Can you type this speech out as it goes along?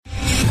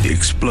The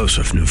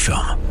explosive new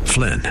film,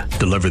 Flynn,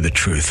 deliver the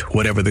truth,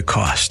 whatever the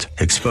cost,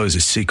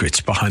 exposes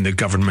secrets behind the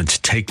government's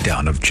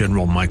takedown of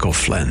General Michael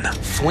Flynn.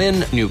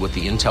 Flynn knew what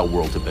the intel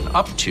world had been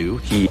up to.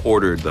 He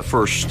ordered the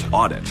first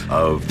audit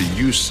of the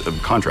use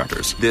of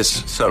contractors.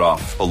 This set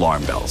off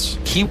alarm bells.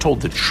 He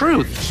told the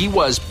truth. He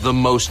was the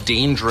most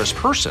dangerous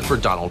person for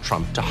Donald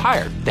Trump to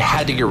hire. They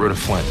had to get rid of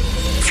Flynn.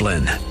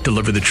 Flynn,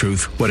 deliver the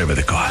truth, whatever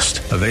the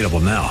cost. Available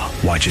now.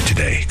 Watch it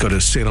today. Go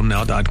to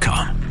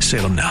salemnow.com.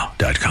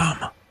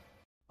 salemnow.com.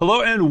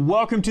 Hello and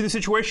welcome to the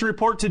Situation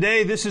Report.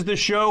 Today, this is the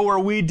show where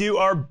we do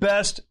our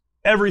best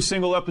every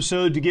single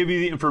episode to give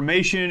you the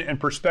information and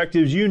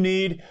perspectives you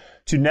need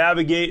to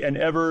navigate an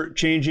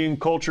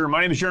ever-changing culture.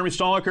 My name is Jeremy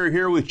Stolniker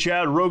here with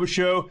Chad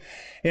Robichaux,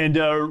 and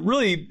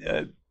really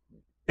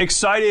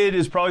excited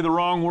is probably the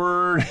wrong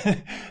word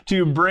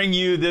to bring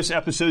you this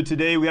episode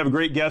today. We have a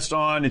great guest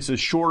on. It's a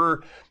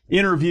shorter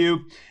interview,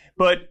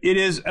 but it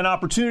is an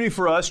opportunity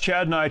for us,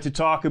 Chad and I, to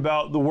talk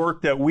about the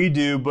work that we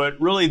do, but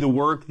really the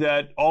work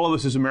that all of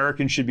us as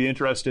Americans should be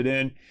interested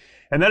in.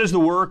 And that is the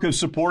work of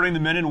supporting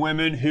the men and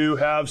women who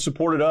have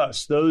supported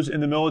us, those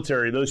in the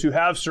military, those who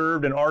have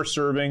served and are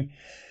serving.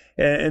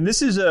 And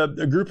this is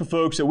a group of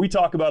folks that we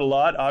talk about a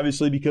lot,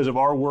 obviously, because of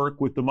our work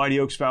with the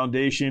Mighty Oaks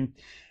Foundation.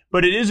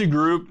 But it is a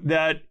group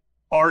that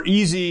are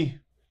easy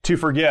to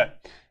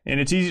forget. And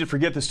it's easy to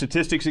forget the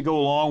statistics that go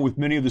along with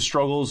many of the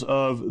struggles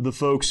of the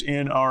folks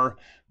in our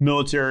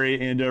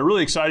military, and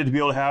really excited to be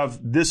able to have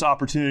this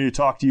opportunity to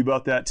talk to you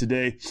about that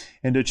today.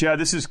 And Chad,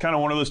 this is kind of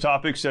one of those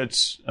topics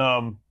that's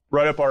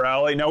right up our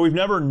alley. Now, we've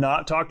never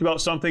not talked about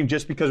something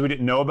just because we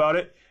didn't know about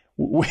it.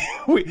 We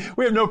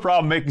have no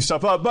problem making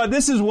stuff up, but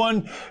this is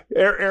one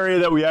area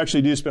that we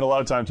actually do spend a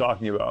lot of time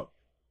talking about.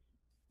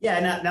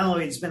 Yeah, not only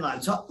do we spend a lot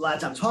of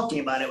time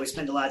talking about it, we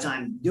spend a lot of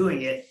time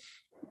doing it.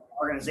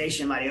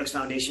 Organization, Mighty Oaks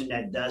Foundation,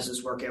 that does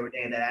this work every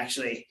day, that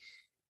actually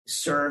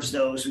serves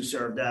those who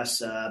served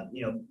us,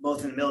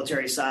 both in the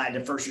military side, the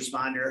first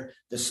responder,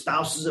 the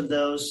spouses of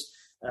those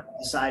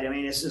side. I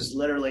mean, this is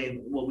literally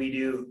what we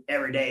do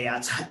every day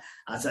outside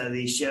of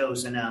these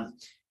shows. And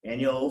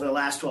over the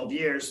last 12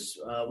 years,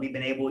 we've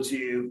been able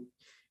to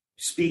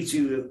speak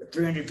to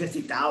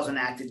 350,000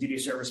 active duty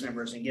service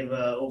members and give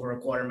over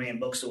 250,000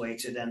 books away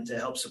to them to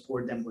help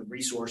support them with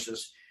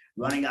resources.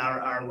 Running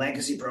our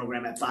legacy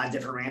program at 5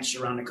 different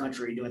ranches around the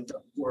country, doing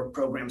 34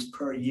 programs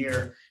per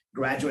year,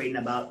 graduating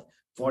about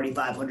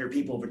 4,500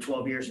 people over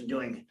 12 years and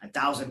doing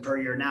 1,000 per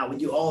year now. We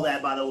do all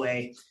that, by the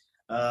way,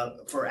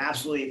 for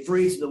absolutely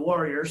free to the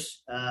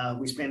warriors.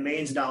 We spend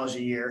millions of dollars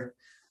a year.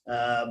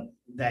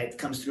 That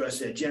comes through us,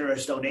 a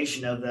generous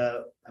donation of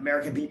the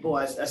American people.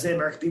 As I say,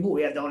 American people,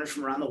 we have donors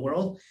from around the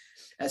world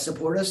that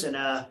support us, and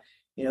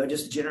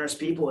just generous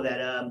people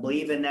that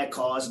believe in that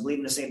cause, believe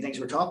in the same things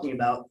we're talking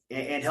about,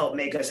 and help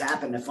make us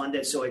happen to fund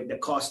it so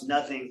it costs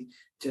nothing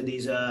to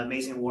these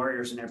amazing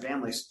warriors and their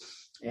families.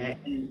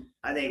 And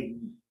I think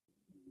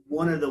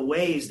one of the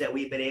ways that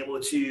we've been able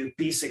to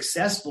be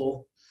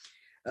successful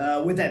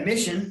with that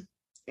mission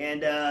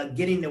and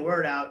getting the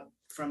word out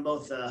from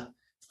both the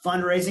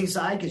fundraising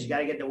side, because you got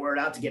to get the word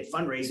out to get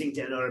fundraising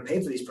in order to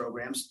pay for these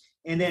programs.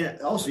 And then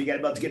also you got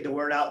to get the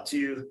word out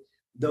to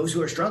those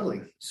who are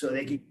struggling so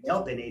they can get the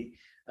help they need.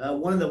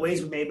 One of the ways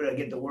we've been able to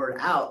get the word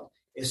out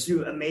is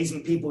through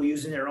amazing people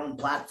using their own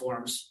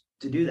platforms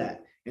to do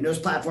that. And those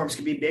platforms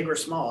can be big or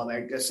small.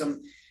 Like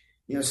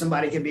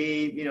somebody could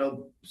be,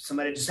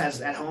 somebody just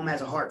has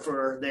a heart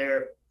for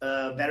their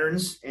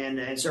veterans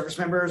and service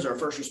members or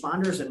first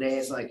responders. And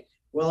it's like,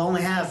 well, I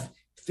only have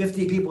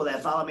 50 people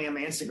that follow me on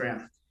my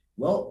Instagram.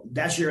 Well,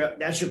 that's your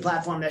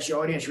platform. That's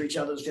your audience. Reach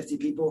out to those 50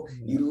 people.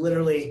 You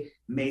literally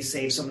may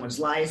save someone's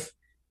life,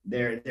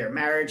 their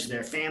marriage,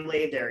 their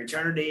family, their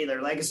eternity,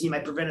 their legacy. You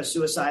might prevent a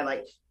suicide.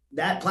 Like,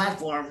 that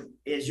platform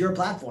is your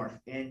platform,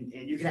 and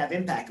you can have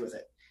impact with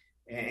it.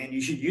 And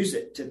you should use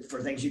it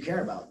for things you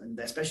care about, and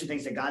especially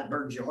things that God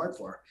burdens your heart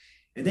for.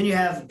 And then you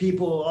have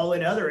people all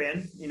in the other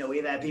end.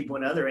 We've had people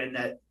in the other end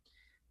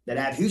that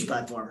have huge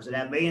platforms, that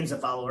have millions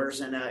of followers,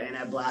 and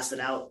have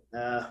blasted out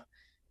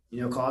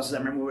causes. I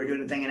remember we were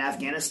doing a thing in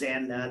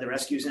Afghanistan, the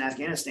rescues in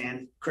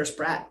Afghanistan. Chris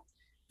Pratt,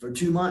 for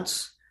 2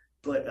 months,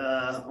 put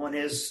on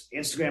his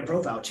Instagram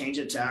profile, change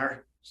it to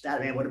our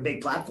stat. Man, what a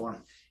big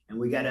platform. And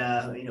we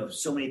got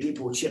so many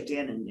people who chipped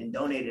in and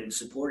donated and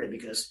supported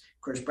because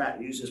Chris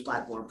Pratt used his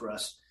platform for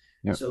us.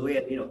 Yep. So we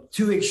have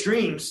two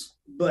extremes,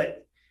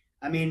 but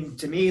I mean,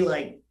 to me,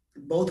 like,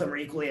 both of them are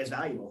equally as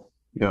valuable.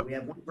 Yep. We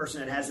have one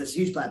person that has this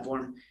huge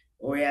platform,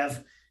 or we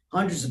have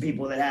hundreds of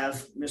people that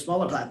have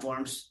smaller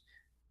platforms.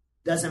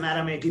 Doesn't matter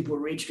how many people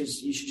reach,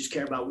 because you should just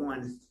care about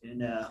one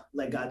and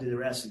let God do the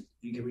rest, and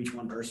you can reach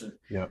one person.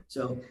 Yeah.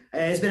 So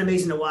it's been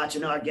amazing to watch.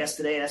 Our guest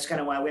today, that's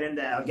kind of why I went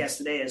into our guest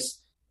today,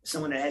 is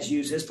someone that has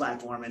used his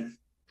platform and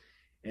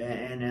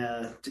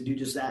to do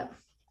just that.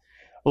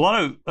 A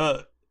lot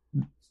of,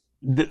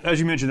 as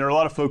you mentioned, there are a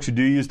lot of folks who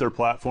do use their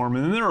platform,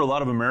 and then there are a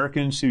lot of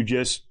Americans who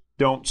just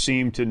don't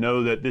seem to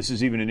know that this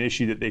is even an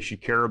issue that they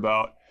should care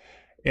about.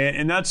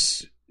 And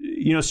that's,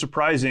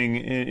 surprising.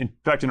 In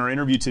fact, in our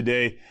interview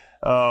today,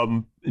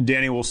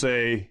 Danny will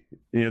say,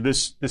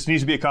 this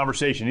needs to be a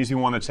conversation. It needs to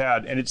be one that's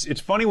had. And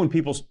it's funny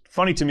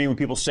to me when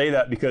people say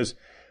that, because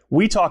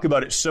we talk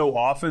about it so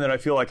often that I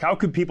feel like, how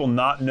could people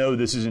not know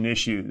this is an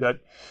issue? That,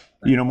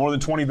 more than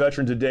 20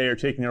 veterans a day are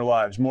taking their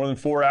lives. More than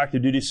 4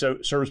 active duty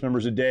service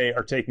members a day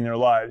are taking their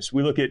lives.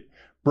 We look at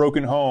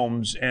broken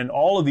homes and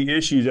all of the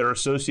issues that are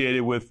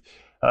associated with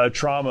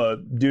trauma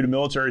due to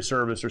military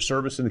service or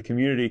service in the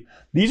community.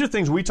 These are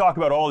things we talk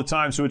about all the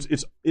time. So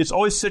it's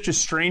always such a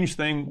strange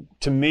thing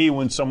to me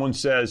when someone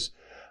says,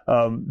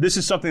 this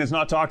is something that's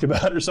not talked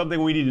about or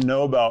something we need to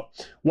know about.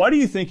 Why do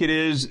you think it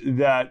is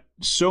that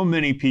so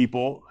many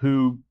people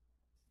who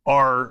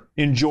are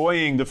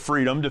enjoying the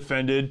freedom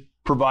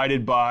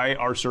provided by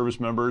our service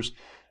members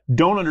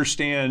don't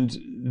understand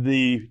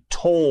the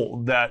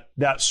toll that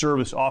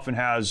service often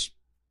has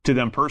to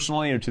them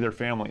personally or to their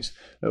families?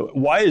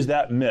 Why is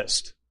that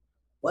missed?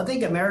 Well, I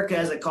think America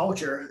as a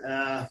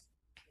culture,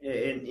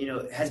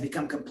 has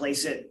become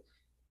complacent,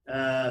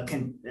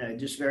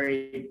 just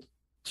very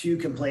too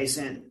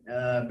complacent,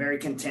 very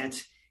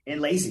content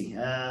and lazy.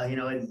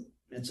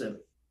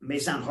 It may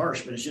sound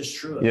harsh, but it's just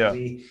true. Yeah.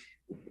 We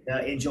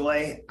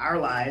enjoy our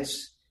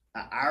lives,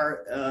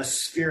 our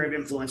sphere of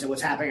influence, and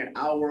what's happening in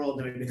our world,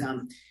 and we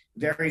become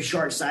very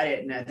short-sighted.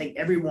 And I think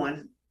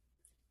everyone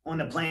on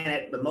the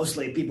planet, but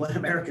mostly people in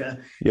America,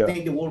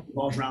 think the world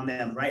revolves around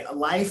them, right?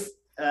 Life,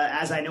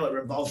 as I know it,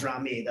 revolves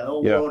around me. The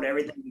whole world,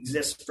 everything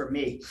exists for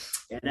me.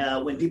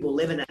 And when people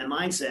live in that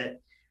mindset,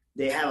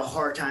 they have a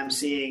hard time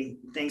seeing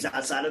things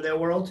outside of their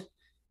world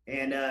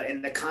and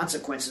the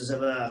consequences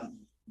of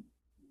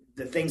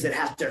the things that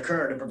have to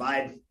occur to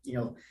provide,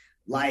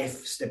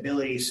 life,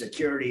 stability,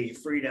 security,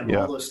 freedom,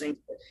 all those things.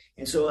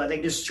 And so I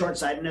think just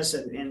short-sightedness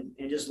and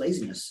just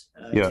laziness.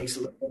 It takes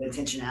a little bit of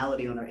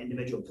intentionality on our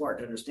individual part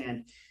to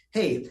understand,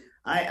 hey,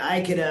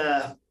 I could,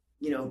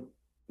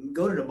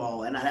 go to the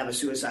mall and not have a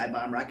suicide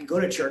bomber. I could go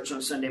to church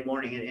on Sunday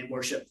morning and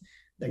worship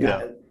the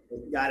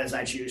God as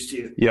I choose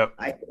to. Yep.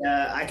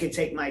 I could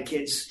take my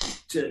kids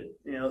to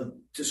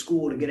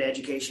school to get an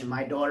education.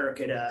 My daughter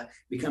could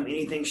become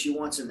anything she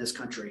wants in this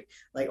country.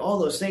 Like all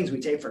those things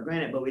we take for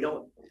granted, but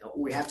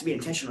we have to be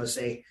intentional to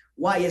say,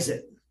 why is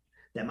it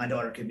that my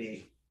daughter could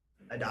be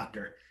a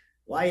doctor?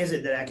 Why is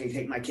it that I can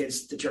take my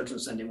kids to church on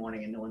Sunday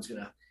morning and no one's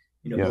going to,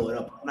 blow it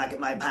up?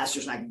 My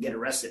pastor's not going to get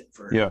arrested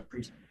for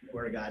preaching the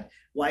word of God.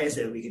 Why is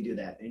it that we can do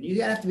that? And you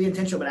have to be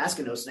intentional about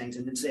asking those things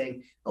and then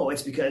saying, oh,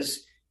 it's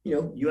because,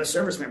 U.S.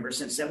 service members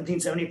since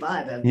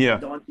 1775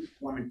 have gone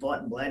and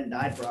fought and bled and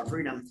died for our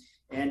freedom.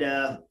 And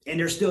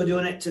they're still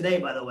doing it today,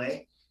 by the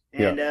way.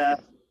 And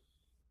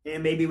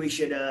maybe we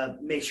should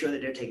make sure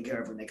that they're taken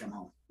care of when they come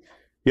home.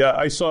 Yeah,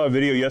 I saw a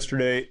video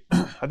yesterday.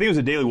 I think it was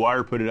a Daily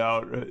Wire put it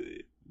out.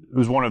 It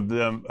was one of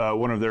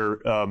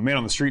their Man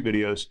on the Street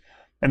videos.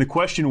 And the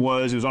question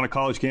was, it was on a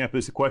college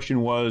campus. The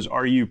question was,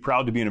 are you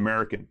proud to be an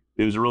American?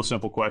 It was a real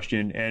simple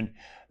question. And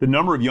the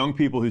number of young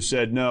people who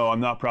said, no, I'm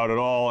not proud at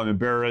all. I'm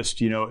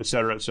embarrassed, et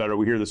cetera, et cetera.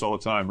 We hear this all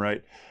the time,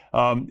 right?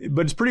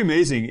 But it's pretty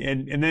amazing.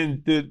 And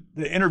then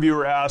the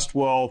interviewer asked,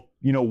 well,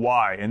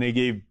 why? And they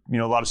gave, a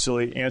lot of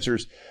silly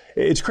answers.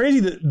 It's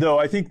crazy though,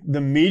 I think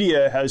the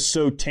media has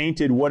so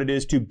tainted what it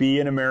is to be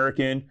an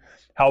American,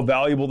 how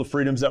valuable the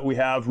freedoms that we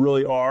have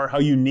really are, how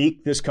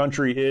unique this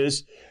country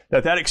is,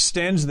 that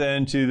extends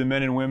then to the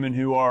men and women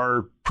who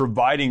are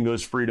providing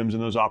those freedoms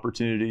and those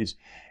opportunities.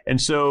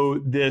 And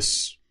so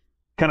this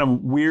kind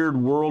of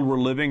weird world we're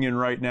living in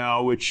right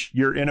now, which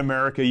you're in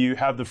America, you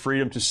have the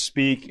freedom to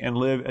speak and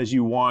live as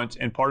you want.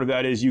 And part of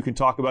that is you can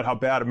talk about how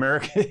bad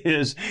America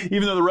is,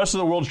 even though the rest of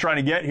the world's trying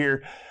to get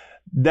here.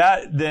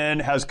 That then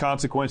has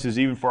consequences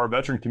even for our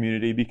veteran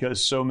community,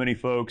 because so many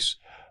folks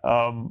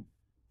are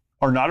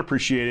not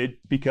appreciated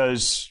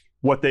because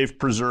what they've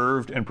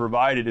preserved and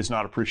provided is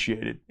not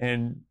appreciated.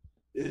 And,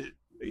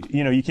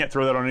 you can't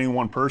throw that on any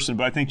one person,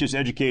 but I think just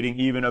educating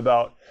even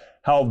about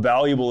how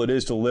valuable it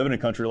is to live in a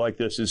country like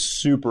this is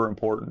super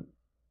important.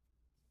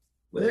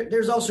 Well,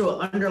 there's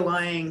also an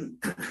underlying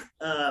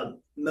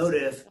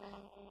motive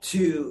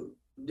to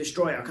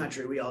destroy our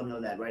country. We all know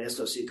that, right? It's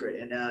no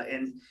secret.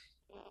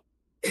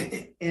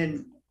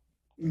 And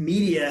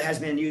media has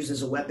been used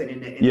as a weapon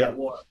in that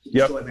war to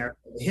destroy America.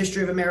 The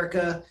history of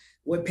America,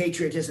 what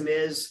patriotism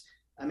is.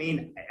 I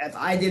mean, if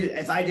I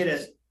did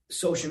a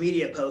social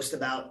media post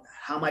about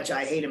how much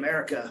I hate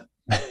America,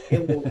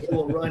 it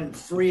will run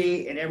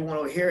free and everyone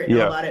will hear it and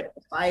know about it.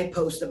 If I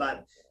post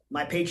about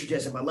my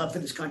patriotism, my love for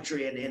this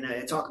country,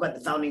 and talk about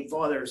the founding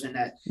fathers and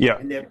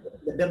the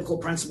biblical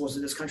principles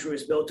that this country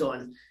was built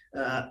on,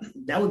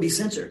 that would be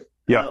censored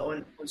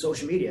on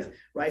social media,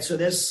 right? So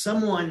there's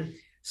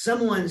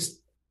someone's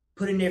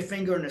putting their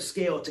finger on the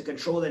scale to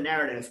control the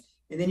narrative.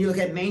 And then you look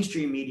at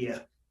mainstream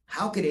media.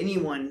 How could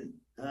anyone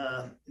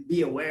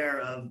be aware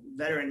of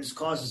veterans'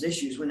 causes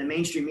issues when the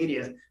mainstream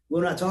media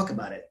will not talk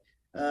about it?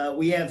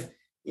 We have,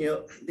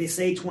 they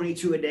say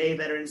 22 a day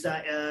veterans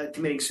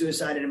committing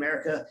suicide in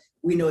America.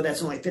 We know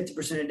that's only 50%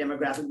 of the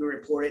demographic we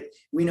reported.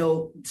 We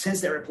know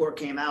since that report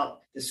came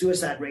out, the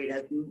suicide rate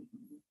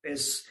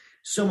is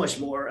so much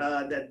more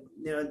that,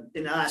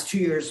 in the last 2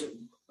 years,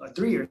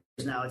 3 years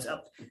now, it's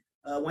up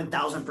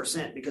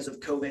 1,000% because of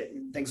COVID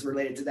and things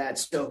related to that.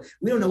 So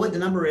we don't know what the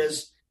number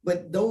is,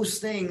 but those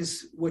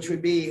things, which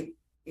would be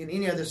in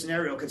any other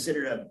scenario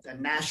considered a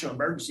national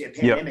emergency, a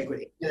pandemic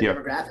with any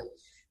other demographic,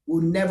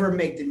 will never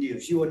make the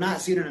news. You will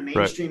not see it on a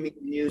mainstream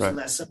media news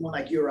unless someone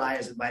like you or I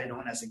is invited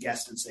on as a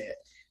guest and say it.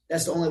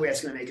 That's the only way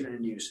it's going to make it in the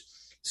news.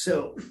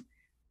 So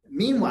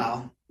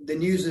meanwhile, the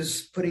news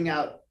is putting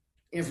out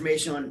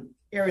information on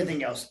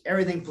everything else,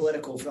 everything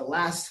political for the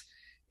last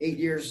 8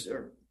 years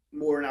or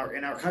more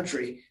in our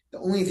country. The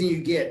only thing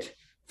you get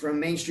from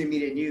mainstream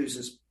media news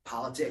is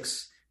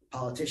politics,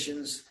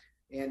 politicians,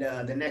 and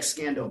the next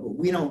scandal. But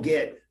we don't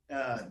get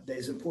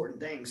these important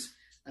things.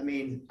 I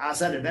mean,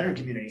 outside the veteran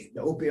community,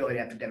 the opioid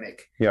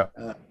epidemic,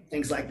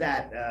 things like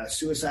that,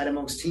 suicide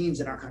amongst teens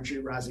in our country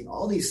rising,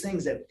 all these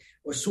things that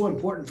were so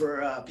important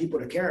for people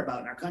to care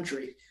about in our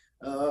country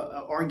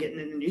aren't getting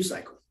in the news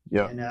cycle.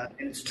 Yeah. And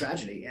it's a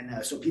tragedy.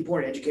 And so people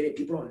aren't educated.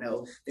 People don't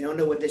know. They don't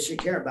know what they should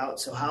care about.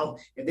 So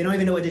if they don't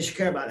even know what they should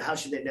care about, how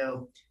should they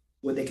know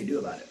what they can do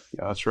about it?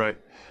 Yeah, that's right.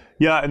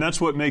 Yeah, and that's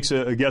what makes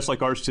a guest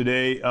like ours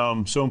today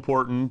so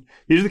important.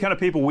 These are the kind of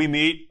people we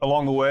meet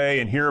along the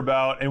way and hear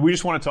about, and we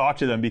just want to talk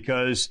to them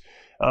because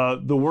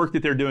the work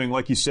that they're doing,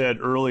 like you said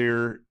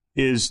earlier,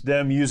 is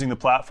them using the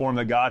platform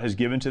that God has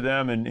given to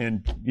them.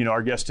 And you know,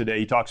 our guest today,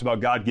 he talks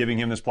about God giving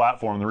him this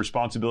platform, the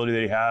responsibility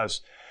that he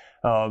has.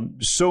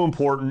 So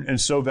important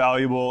and so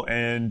valuable,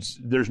 and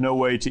there's no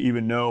way to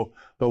even know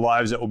the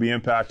lives that will be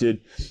impacted.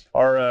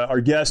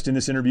 Our guest in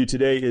this interview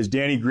today is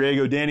Danny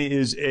Griego. Danny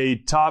is a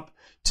top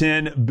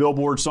 10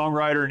 Billboard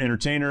songwriter and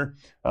entertainer.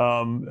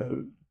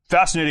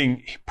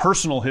 Fascinating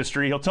personal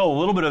history. He'll tell a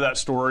little bit of that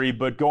story,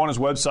 but go on his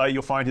website,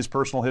 you'll find his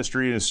personal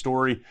history and his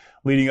story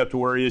leading up to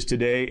where he is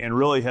today, and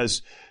really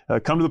has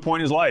come to the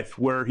point in his life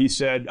where he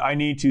said, I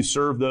need to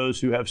serve those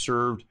who have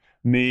served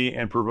me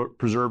and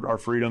preserved our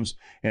freedoms.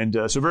 And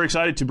so very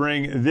excited to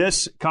bring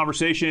this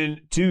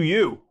conversation to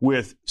you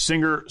with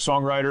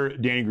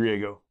singer-songwriter Danny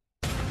Griego.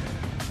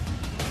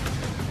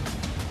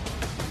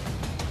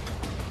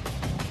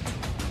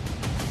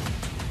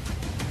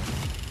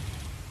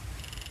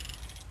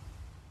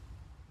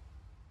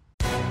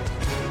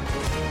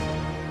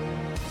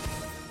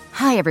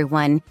 Hi,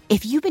 everyone.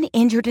 If you've been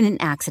injured in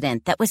an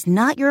accident that was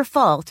not your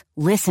fault,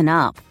 listen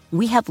up.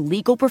 We have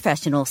legal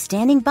professionals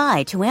standing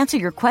by to answer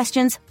your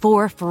questions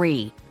for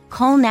free.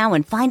 Call now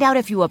and find out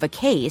if you have a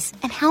case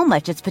and how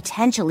much it's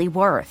potentially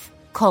worth.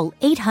 Call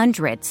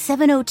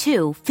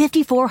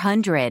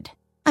 800-702-5400.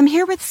 I'm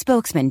here with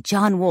spokesman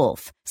John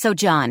Wolf. So,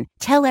 John,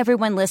 tell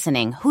everyone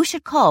listening who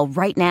should call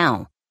right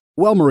now.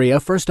 Well, Maria,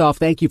 first off,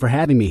 thank you for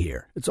having me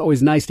here. It's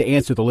always nice to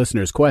answer the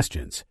listeners'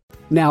 questions.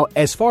 Now,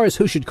 as far as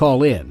who should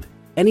call in,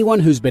 anyone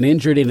who's been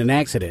injured in an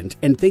accident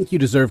and think you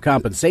deserve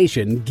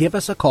compensation, give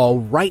us a call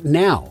right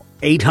now.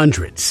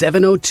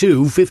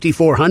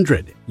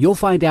 800-702-5400. You'll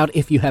find out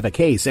if you have a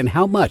case and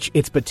how much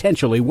it's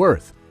potentially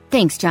worth.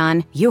 Thanks,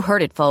 John. You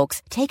heard it,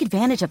 folks. Take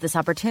advantage of this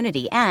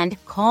opportunity and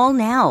call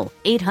now.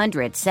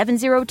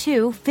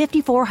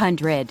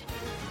 800-702-5400.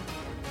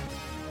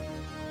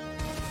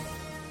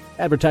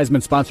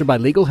 Advertisement sponsored by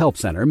Legal Help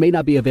Center. May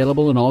not be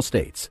available in all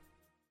states.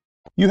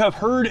 You have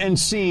heard and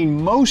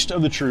seen most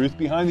of the truth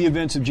behind the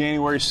events of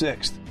January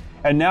 6th.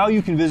 And now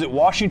you can visit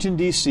Washington,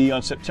 D.C.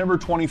 on September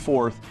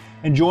 24th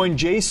and join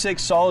J6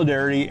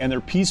 Solidarity and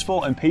their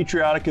peaceful and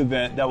patriotic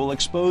event that will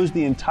expose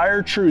the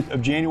entire truth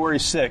of January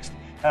 6th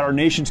at our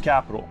nation's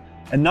capital,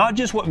 and not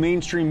just what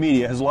mainstream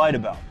media has lied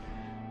about.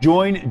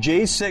 Join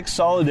J6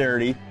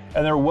 Solidarity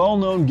and their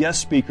well-known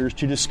guest speakers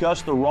to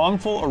discuss the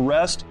wrongful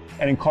arrest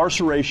and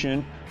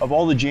incarceration of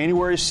all the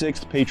January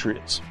 6th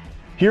patriots.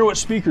 Hear what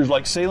speakers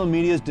like Salem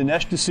Media's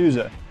Dinesh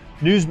D'Souza,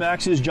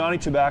 Newsmax's Johnny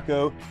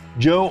Tobacco,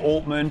 Joe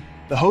Oltman,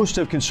 the host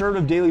of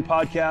Conservative Daily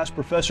Podcast,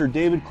 Professor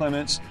David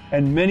Clements,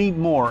 and many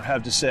more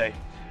have to say.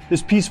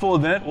 This peaceful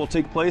event will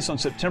take place on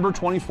September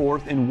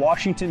 24th in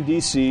Washington,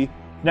 D.C.,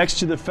 next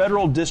to the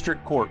Federal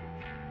District Court.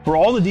 For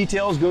all the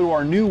details, go to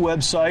our new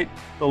website,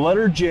 the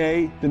letter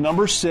J, the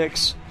number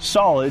 6,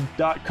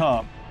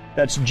 solid.com.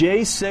 That's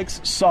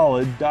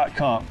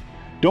j6solid.com.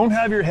 Don't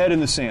have your head in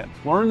the sand.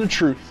 Learn the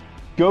truth.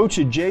 Go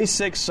to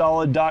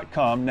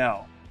j6solid.com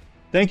now.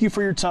 Thank you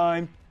for your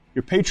time,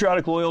 your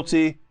patriotic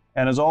loyalty,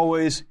 and as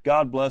always,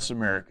 God bless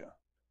America.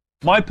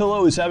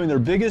 MyPillow is having their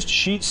biggest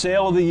sheet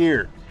sale of the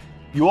year.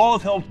 You all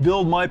have helped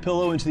build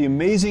MyPillow into the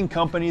amazing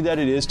company that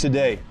it is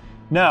today.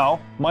 Now,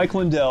 Mike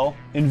Lindell,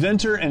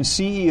 inventor and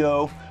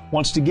CEO,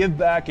 wants to give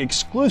back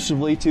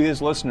exclusively to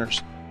his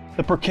listeners.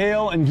 The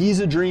Percale and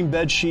Giza Dream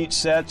bed sheet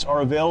sets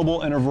are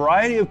available in a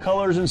variety of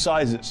colors and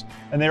sizes,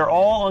 and they are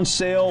all on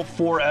sale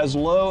for as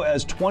low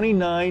as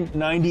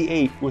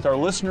 $29.98 with our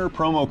listener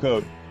promo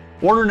code.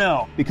 Order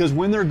now, because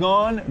when they're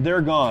gone,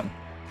 they're gone.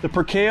 The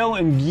Percale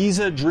and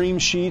Giza Dream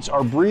sheets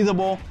are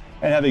breathable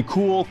and have a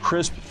cool,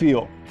 crisp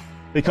feel.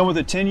 They come with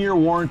a 10-year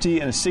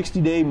warranty and a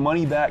 60-day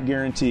money-back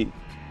guarantee.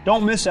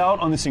 Don't miss out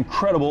on this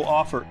incredible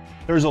offer.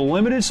 There's a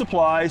limited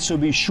supply, so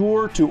be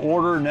sure to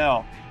order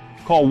now.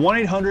 Call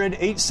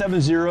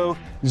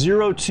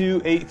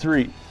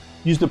 1-800-870-0283.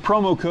 Use the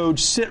promo code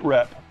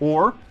SITREP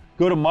Or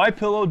go to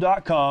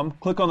mypillow.com,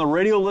 click on the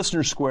radio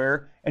listener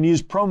square, and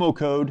use promo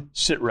code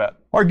SITREP.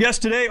 Our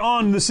guest today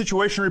on the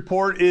Situation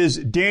Report is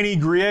Danny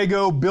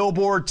Griego,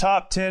 Billboard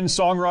Top 10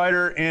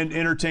 songwriter and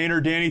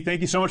entertainer. Danny,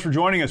 thank you so much for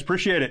joining us.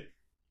 Appreciate it.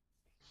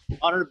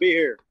 Honored to be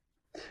here.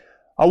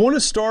 I want to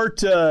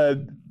start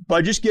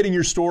by just getting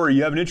your story.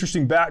 You have an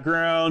interesting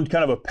background,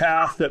 kind of a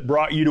path that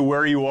brought you to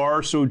where you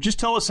are. So just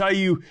tell us how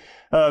you,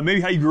 maybe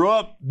how you grew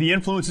up, the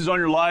influences on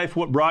your life,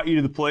 what brought you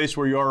to the place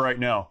where you are right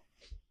now.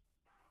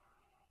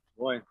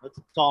 Boy, that's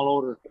a tall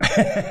order.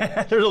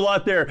 There's a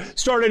lot there.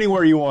 Start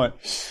anywhere you want.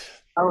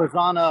 I was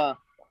on a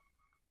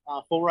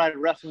full ride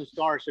wrestling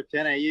scholarship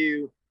to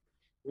NAU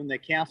when they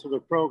canceled the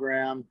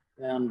program,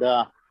 and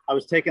I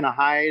was taking a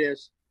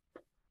hiatus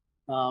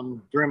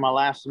during my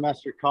last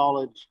semester of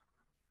college,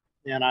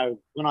 and I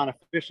went on a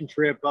fishing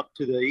trip up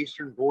to the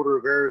eastern border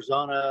of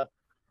Arizona,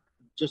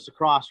 just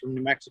across from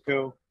New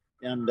Mexico,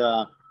 and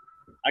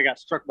I got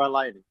struck by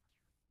lightning.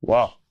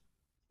 Wow.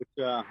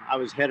 I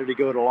was headed to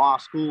go to law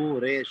school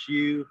at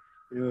ASU,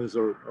 and it was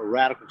a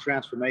radical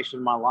transformation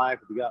in my life.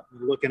 It got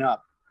me looking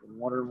up and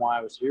wondering why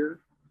I was here.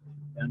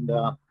 And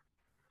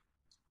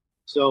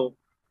so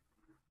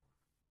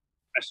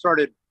I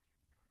started,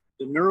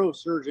 the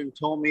neurosurgeon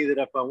told me that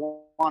if I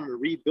wanted to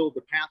rebuild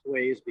the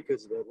pathways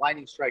because the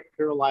lightning strike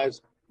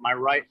paralyzed my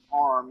right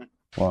arm,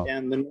 wow.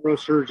 And the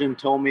neurosurgeon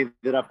told me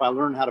that if I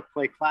learned how to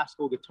play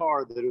classical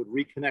guitar, that it would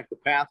reconnect the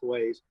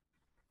pathways.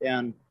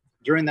 And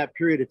during that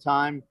period of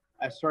time,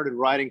 I started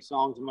writing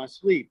songs in my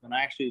sleep, and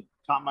I actually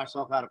taught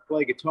myself how to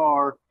play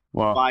guitar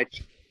by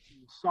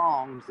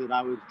songs that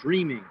I was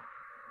dreaming.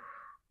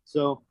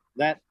 So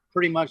that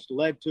pretty much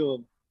led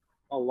to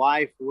a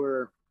life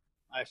where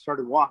I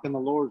started walking the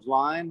Lord's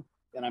line,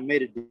 and I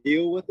made a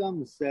deal with them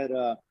and said,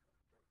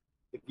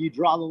 if you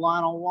draw the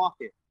line, I'll walk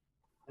it.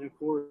 And of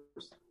course,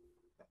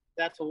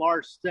 that's a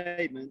large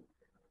statement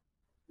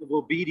of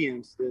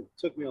obedience that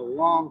took me a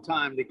long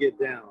time to get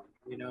down,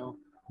 you know?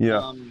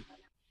 Yeah.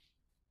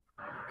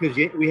 Because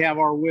we have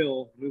our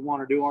will, we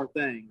want to do our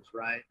things,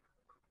 right?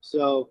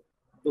 So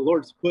the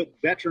Lord's put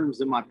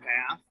veterans in my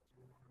path,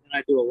 and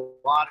I do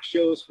a lot of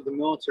shows for the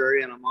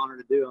military, and I'm honored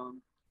to do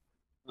them.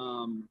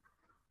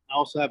 I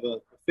also have a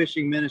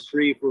fishing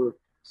ministry for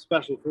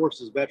Special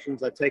Forces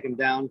veterans. I take them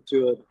down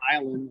to an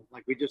island,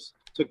 like we just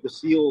took the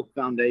SEAL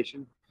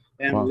Foundation,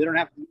 and they don't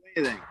have to do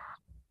anything.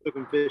 Took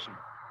them fishing.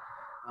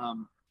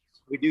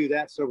 We do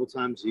that several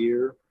times a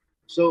year.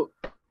 So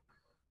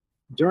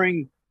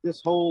during this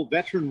whole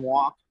veteran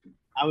walk,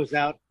 I was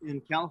out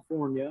in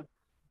California,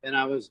 and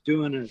I was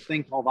doing a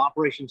thing called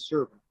Operation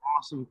Surf, an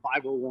awesome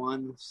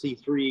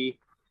 501c3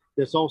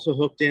 that's also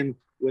hooked in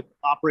with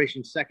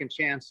Operation Second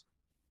Chance,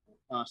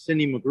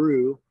 Cindy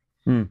McGrew.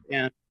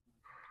 And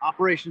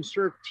Operation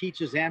Surf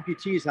teaches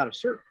amputees how to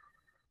surf.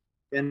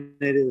 And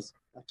it is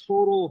a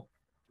total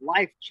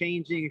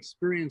life-changing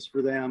experience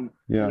for them,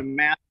 and a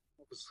massive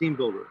steam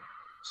builder.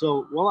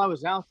 So while I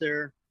was out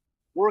there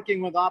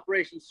working with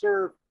Operation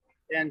Surf,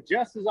 and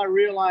just as I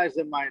realized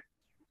that my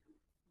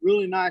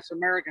really nice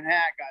American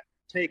hat got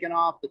taken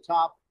off the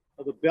top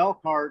of a bell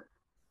cart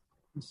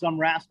and some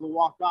rascal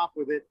walked off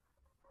with it,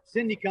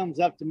 Cindy comes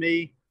up to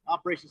me,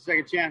 Operation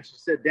Second Chance. She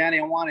said, Danny,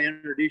 I want to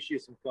introduce you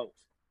to some folks.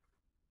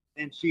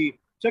 And she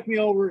took me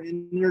over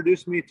and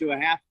introduced me to a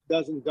half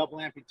dozen double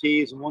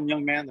amputees and one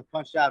young man that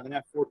punched out of an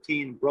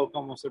F-14 and broke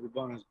almost every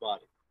bone in his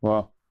body.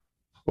 Wow.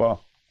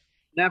 Wow.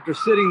 And after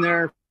sitting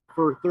there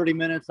for 30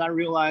 minutes, I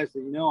realized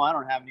that, I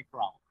don't have any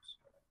problems.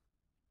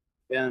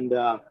 And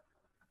I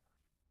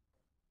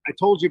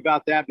told you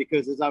about that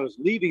because as I was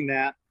leaving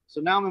that, so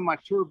now I'm in my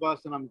tour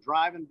bus and I'm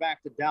driving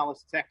back to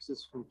Dallas,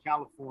 Texas from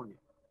California.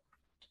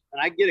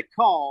 And I get a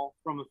call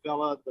from a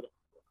fella that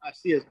I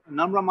see a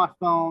number on my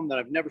phone that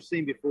I've never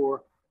seen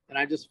before. And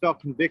I just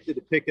felt convicted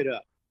to pick it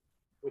up,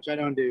 which I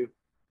don't do.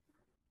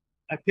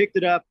 I picked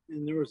it up,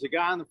 and there was a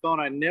guy on the phone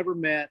I never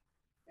met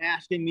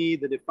asking me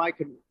that if I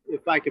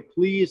could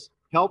please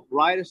help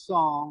write a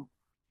song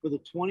for the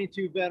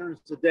 22 veterans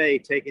today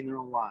taking their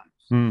own lives.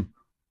 And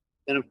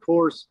of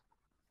course,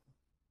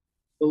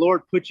 the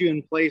Lord puts you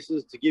in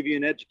places to give you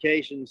an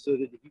education so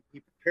that he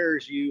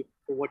prepares you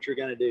for what you're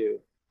going to do.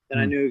 And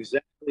I knew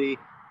exactly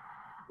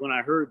when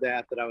I heard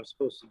that I was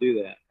supposed to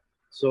do that.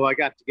 So I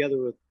got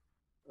together with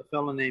a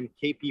fellow named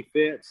KP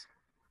Fitz,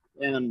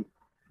 and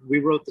we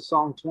wrote the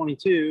song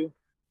 22,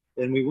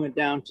 and we went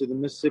down to the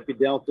Mississippi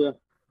Delta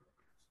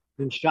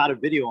and shot a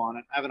video on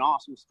it. I have an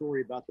awesome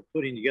story about the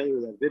putting together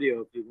of that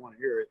video if you want to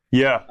hear it.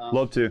 Yeah,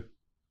 love to.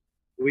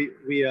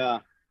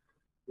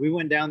 We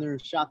went down there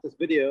and shot this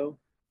video,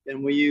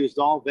 and we used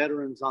all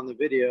veterans on the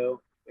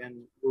video,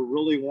 and we're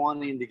really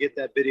wanting to get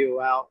that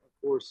video out. Of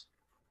course,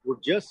 we're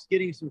just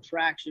getting some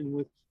traction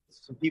with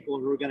some people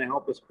who are going to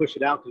help us push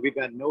it out because we've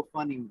had no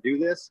funding to do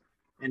this.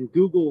 And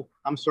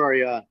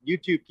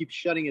YouTube keeps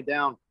shutting it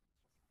down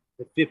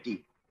to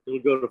 50. It'll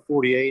go to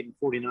 48 and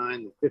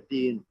 49 to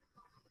 50 and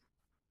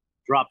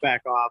drop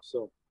back off.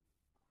 So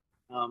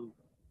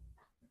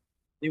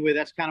anyway,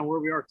 that's kind of where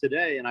we are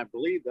today. And I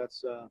believe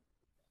that's,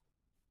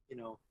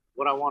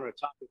 what I wanted to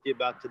talk with you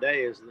about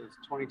today is there's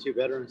 22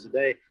 veterans a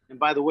day. And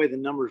by the way, the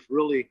number's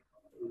really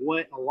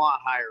went a lot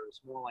higher. It's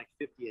more like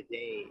 50 a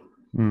day.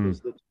 Because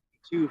the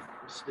 22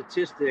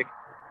 statistic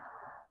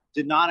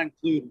did not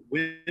include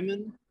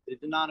women.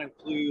 It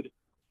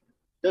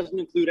doesn't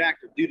include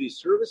active duty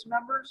service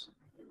members,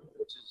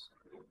 which is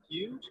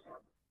huge.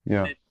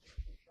 Yeah. It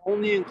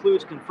only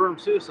includes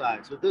confirmed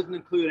suicide. So it doesn't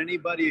include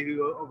anybody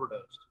who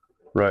overdosed.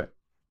 Right.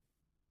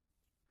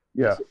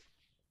 Yeah.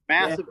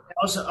 Massive.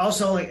 Yeah.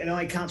 Also, it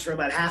only counts for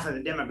about half of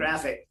the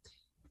demographic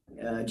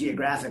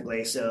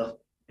geographically. So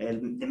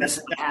and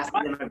missing half the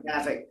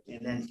demographic,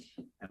 and then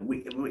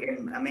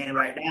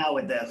right now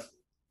with the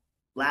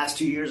last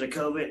 2 years of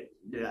COVID,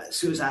 the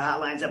suicide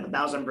hotline's up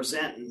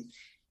 1,000%,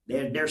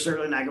 and they're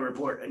certainly not going to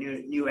report a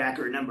new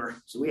accurate number.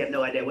 So we have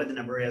no idea what the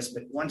number is,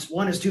 but once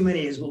one is too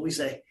many is what we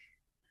say.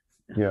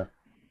 Yeah.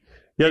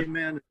 Yeah.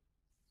 Man.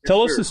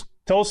 Tell us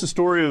the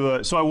story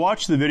of. So I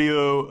watched the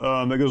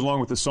video that goes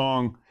along with the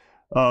song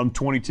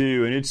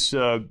 22, and it's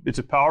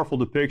a powerful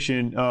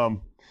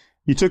depiction.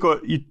 You took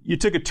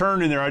a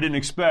turn in there I didn't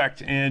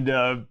expect, and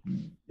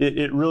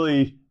it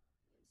really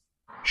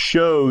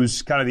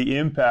shows kind of the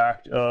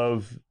impact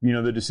of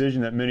the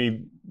decision that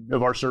many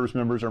of our service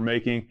members are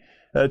making.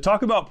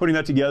 Talk about putting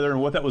that together and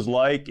what that was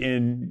like,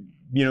 and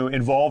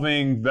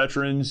involving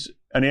veterans,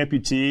 an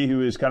amputee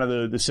who is kind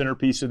of the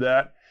centerpiece of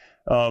that.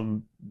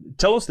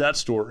 Tell us that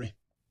story.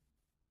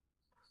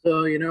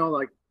 So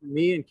like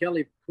me and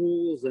Kelly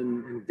Pools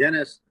and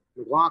Dennis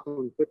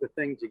McLaughlin put the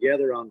thing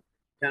together on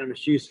kind of a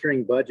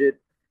shoestring budget,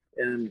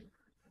 and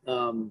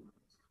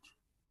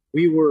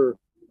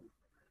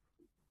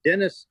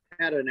Dennis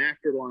had an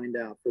actor lined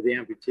out for the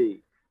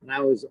amputee, and I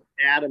was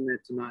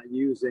adamant to not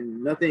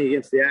using, nothing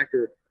against the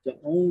actor, to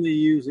only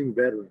using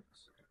veterans.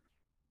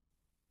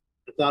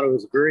 I thought it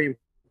was very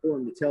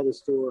important to tell the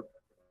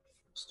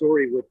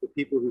story with the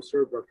people who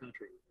served our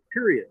country,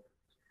 period.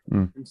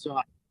 And so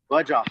I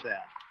budge off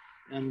that.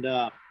 And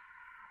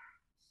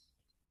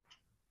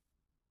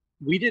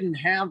we didn't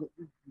have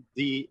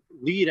the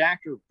lead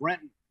actor,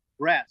 Brent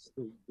Bress,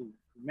 the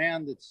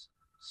man that's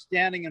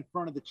standing in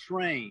front of the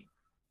train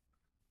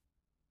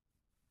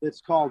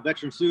that's called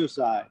veteran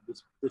suicide,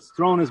 that's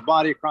thrown his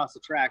body across the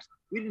tracks.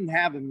 We didn't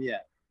have him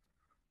yet.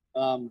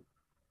 I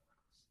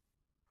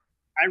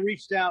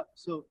reached out,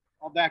 so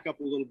I'll back up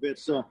a little bit.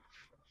 So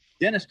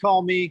Dennis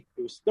called me.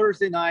 It was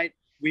Thursday night.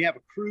 We have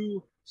a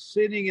crew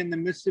sitting in the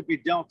Mississippi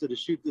Delta to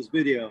shoot this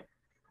video.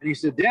 And he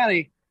said,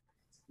 Danny,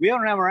 we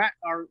don't have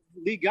our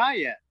lead guy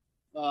yet.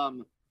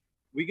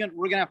 We're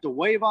gonna have to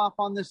wave off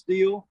on this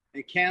deal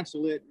and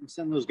cancel it and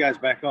send those guys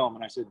back home.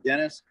 And I said,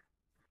 Dennis,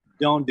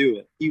 don't do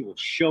it. He will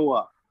show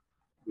up.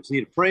 We just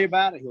need to pray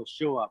about it. He'll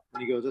show up.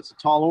 And he goes, that's a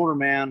tall order,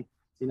 man.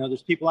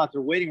 There's people out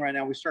there waiting right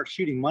now. We start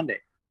shooting Monday.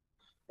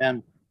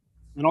 And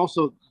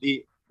also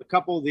a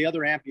couple of the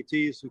other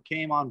amputees who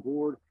came on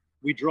board,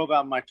 we drove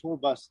out in my tour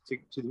bus to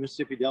the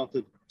Mississippi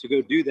Delta to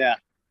go do that.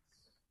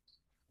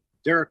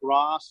 Derek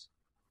Ross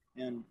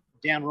and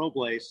Dan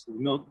Robles.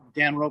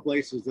 Dan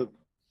Robles is the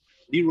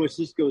Leroy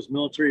Sisco's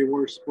Military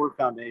Warrior Support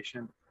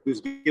Foundation,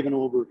 Leroy's given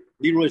over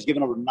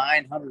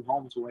 900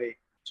 homes away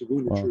to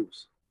wounded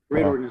troops.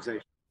 Great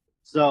organization.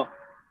 So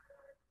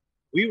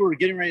we were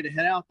getting ready to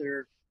head out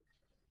there.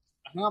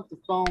 I hung up the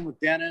phone with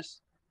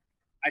Dennis.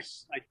 I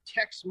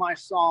text my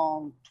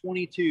song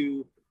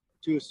 22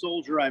 to a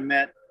soldier I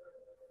met,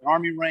 an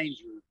Army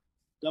Ranger,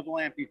 double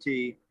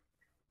amputee,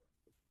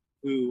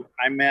 who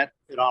I met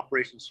at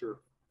Operation Surf.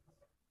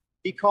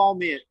 He called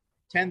me at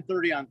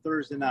 10:30 on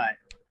Thursday night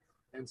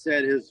and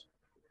said his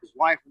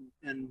wife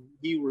and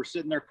he were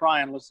sitting there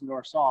crying, listening to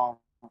our song.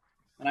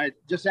 And I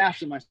just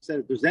asked him, I said,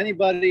 if there's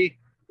anybody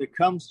that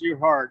comes to your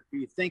heart who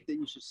you think that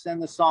you should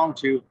send the song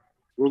to,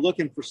 we're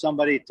looking for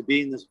somebody to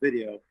be in this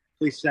video.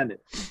 Please send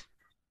it.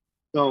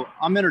 So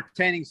I'm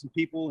entertaining some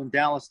people in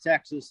Dallas,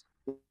 Texas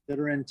that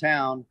are in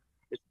town.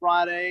 It's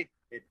Friday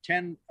at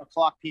 10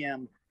 o'clock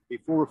p.m.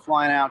 before we're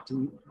flying out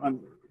I'm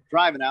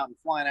driving out and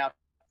flying out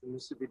to the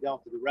Mississippi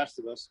Delta, the rest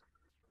of us.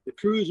 The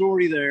crew's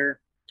already there.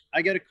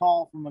 I get a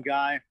call from a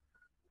guy.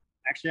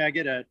 Actually, I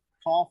get a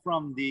call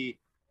from the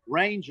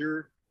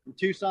Ranger in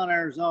Tucson,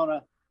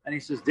 Arizona, and he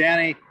says,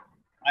 Danny,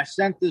 I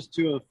sent this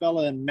to a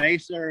fella in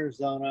Mesa,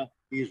 Arizona.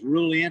 He's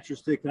really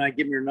interested. Can I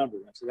give him your number?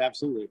 I said,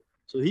 absolutely.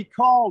 So he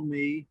called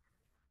me,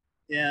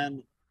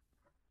 and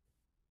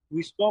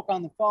we spoke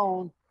on the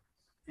phone,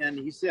 and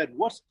he said,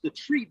 what's the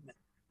treatment?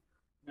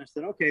 And I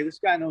said, okay, this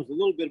guy knows a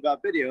little bit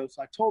about video.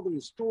 So I told him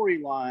the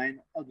storyline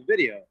of the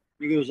video.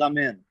 He goes, I'm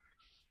in.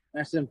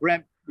 And I said,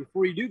 Brent,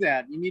 before you do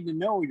that, you need to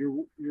know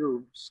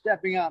you're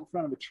stepping out in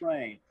front of a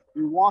train.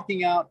 You're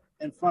walking out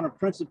in front of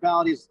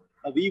principalities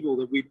of evil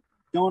that we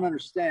don't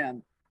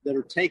understand that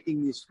are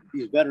taking these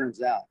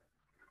veterans out.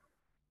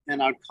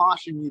 And I'd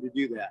caution you to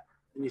do that.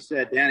 And he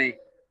said, Danny,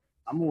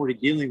 I'm already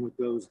dealing with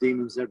those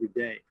demons every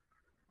day.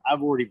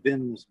 I've already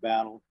been in this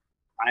battle.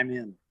 I'm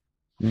in.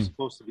 I'm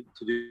supposed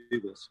to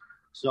do this.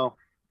 So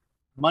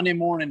Monday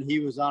morning, he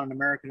was on an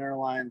American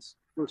Airlines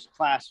first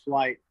class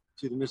flight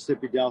to the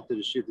Mississippi Delta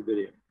to shoot the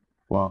video.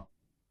 Wow.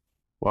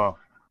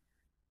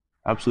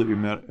 Absolutely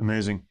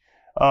amazing.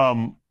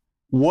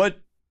 What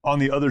on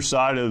the other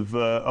side of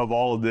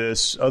all of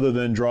this, other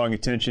than drawing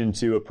attention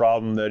to a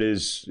problem that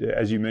is,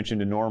 as you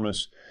mentioned,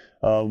 enormous,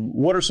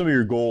 what are some of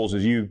your goals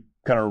as you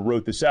kind of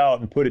wrote this out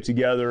and put it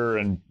together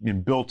and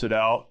built it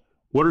out?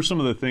 What are some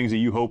of the things that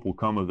you hope will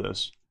come of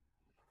this?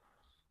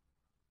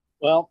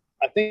 Well,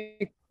 I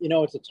think,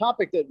 it's a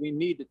topic that we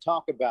need to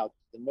talk about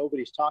that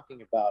nobody's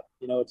talking about.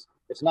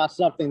 It's not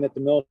something that the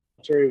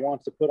military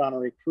wants to put on a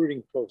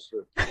recruiting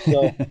poster.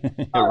 So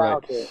right.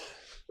 Out there,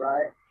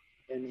 right?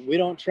 And we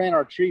don't train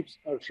our troops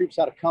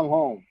how to come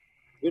home.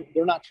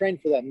 They're not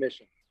trained for that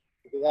mission.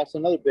 That's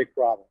another big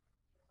problem.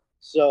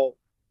 So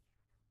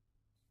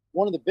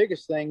one of the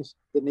biggest things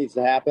that needs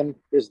to happen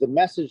is the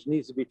message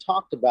needs to be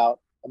talked about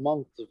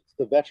among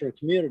the veteran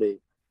community.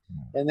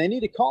 And they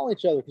need to call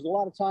each other, because a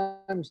lot of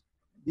times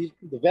the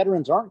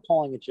veterans aren't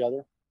calling each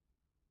other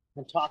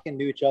and talking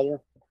to each other.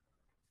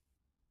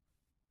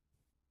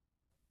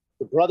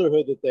 The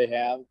brotherhood that they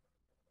have,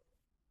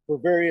 for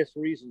various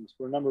reasons,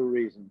 for a number of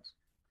reasons.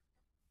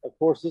 Of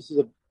course, this is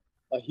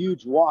a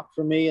huge walk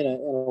for me and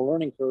a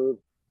learning curve.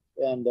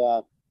 And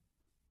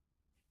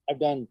I've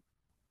done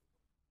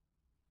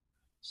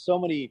so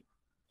many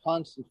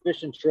hunts and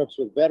fishing trips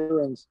with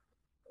veterans.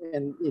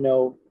 And, and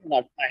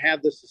I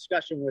have this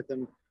discussion with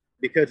them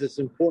because it's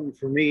important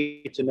for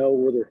me to know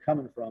where they're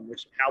coming from,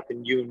 which how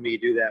can you and me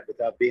do that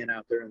without being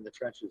out there in the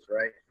trenches,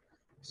 right?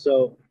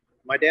 So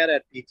my dad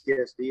had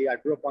PTSD. I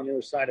grew up on the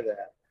other side of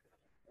that.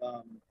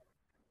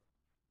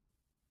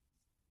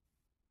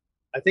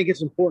 I think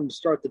it's important to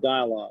start the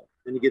dialogue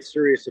and to get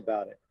serious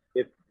about it.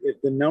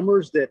 If the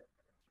numbers that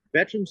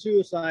veteran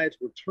suicides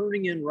were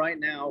turning in right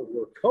now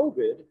were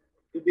COVID,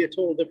 it'd be a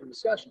total different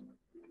discussion.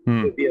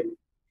 It would be a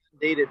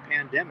dated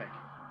pandemic,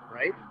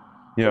 right?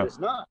 Yeah. But it's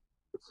not.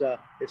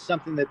 It's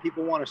something that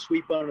people want to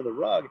sweep under the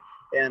rug,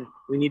 and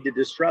we need to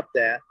disrupt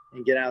that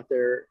and get out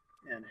there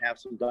and have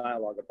some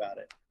dialogue about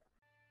it.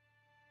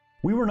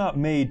 We were not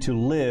made to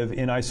live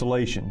in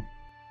isolation.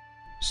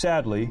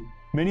 Sadly,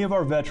 many of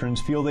our veterans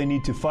feel they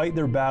need to fight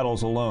their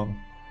battles alone.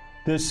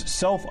 This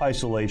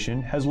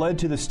self-isolation has led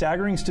to the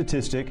staggering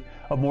statistic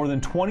of more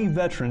than 20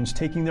 veterans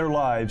taking their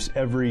lives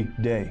every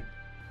day.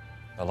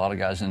 A lot of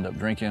guys end up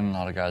drinking, a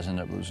lot of guys end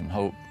up losing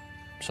hope.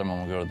 Some of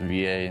them will go to the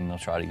VA and they'll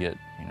try to get,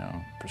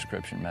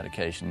 prescription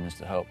medications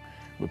to help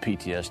with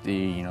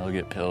PTSD. They'll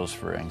get pills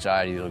for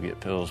anxiety, they'll get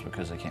pills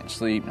because they can't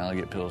sleep. Now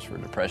they'll get pills for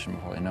depression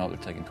before they know it. They're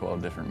taking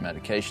 12 different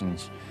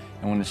medications.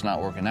 And when it's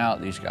not working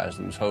out, these guys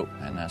lose hope.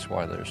 And that's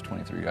why there's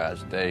 23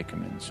 guys a day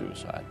committing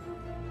suicide.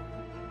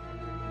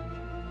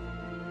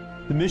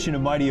 The mission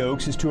of Mighty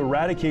Oaks is to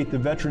eradicate the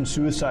veteran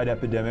suicide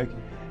epidemic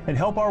and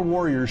help our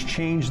warriors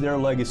change their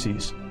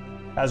legacies.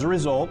 As a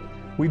result,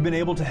 we've been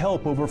able to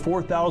help over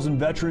 4,000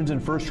 veterans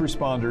and first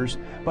responders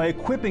by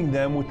equipping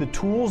them with the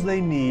tools they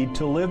need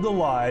to live the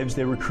lives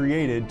they were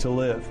created to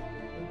live.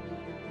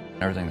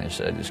 Everything they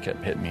said just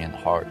kept hitting me in the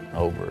heart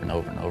over and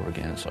over and over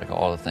again. It's like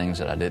all the things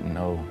that I didn't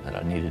know that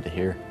I needed to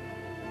hear.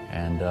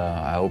 And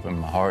I opened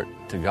my heart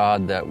to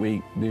God that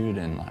week, dude,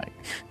 and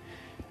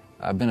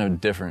I've been a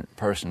different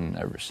person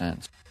ever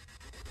since.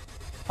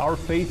 Our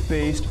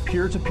faith-based,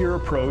 peer-to-peer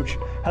approach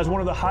has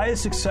one of the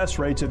highest success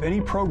rates of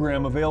any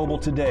program available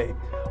today,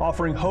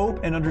 offering hope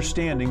and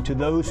understanding to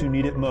those who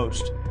need it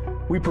most.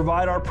 We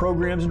provide our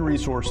programs and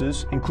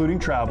resources, including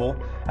travel,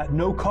 at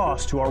no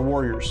cost to our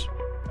warriors.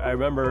 I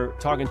remember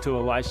talking to a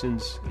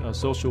licensed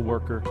social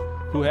worker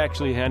who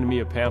actually handed me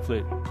a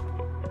pamphlet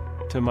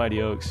to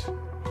Mighty Oaks.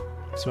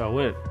 So I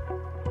went.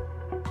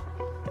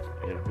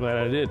 And I'm glad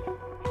I did.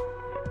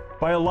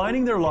 By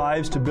aligning their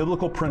lives to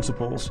biblical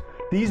principles,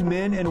 these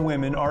men and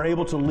women are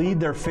able to lead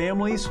their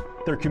families,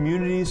 their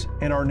communities,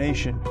 and our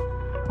nation.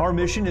 Our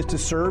mission is to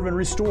serve and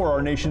restore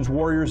our nation's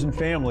warriors and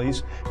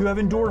families who have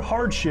endured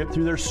hardship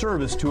through their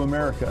service to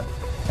America,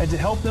 and to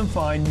help them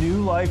find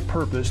new life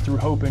purpose through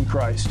hope in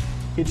Christ.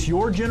 It's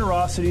your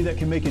generosity that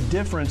can make a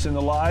difference in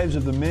the lives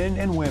of the men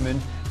and women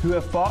who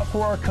have fought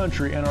for our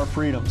country and our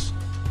freedoms.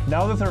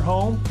 Now that they're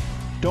home,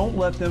 don't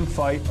let them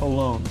fight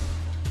alone.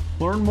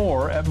 Learn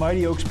more at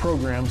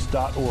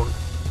mightyoaksprograms.org.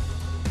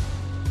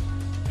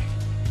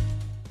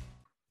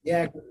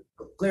 Yeah,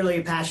 clearly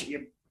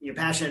you're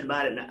passionate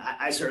about it. And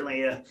I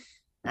certainly,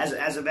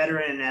 as a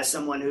veteran and as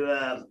someone who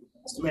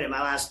committed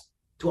my last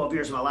 12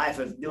 years of my life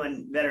of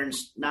doing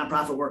veterans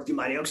nonprofit work through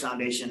Mighty Oaks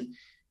Foundation,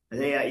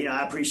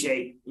 I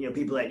appreciate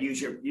people that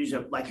use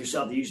like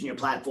yourself, using your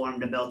platform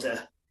to be able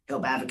to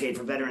help advocate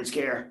for veterans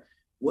care.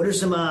 What are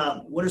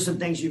some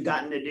things you've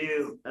gotten to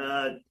do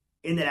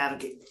in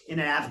that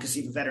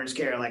advocacy for veterans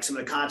care, like some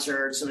of the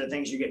concerts, some of the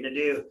things you're getting to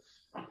do?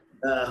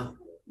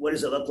 What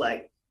does it look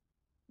like?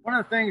 One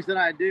of the things that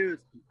I do is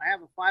I have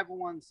a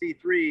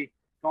 501c3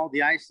 called the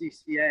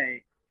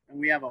ICCA, and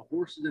we have a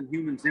Horses and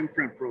Humans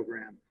imprint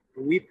program.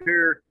 And we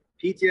pair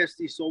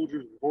PTSD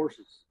soldiers with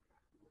horses.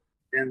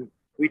 And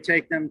we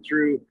take them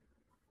through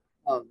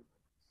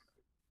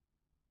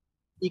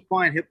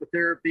equine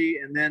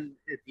hippotherapy, and then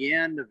at the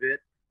end of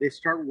it, they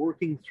start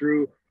working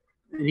through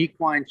an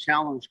equine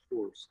challenge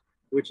course,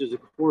 which is a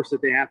course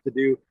that they have to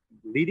do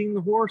leading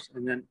the horse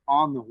and then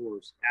on the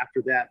horse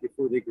after that,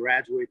 before they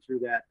graduate through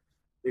that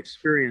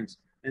experience.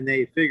 And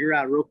they figure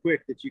out real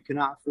quick that you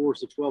cannot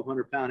force a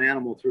 1,200-pound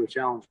animal through a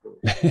challenge course.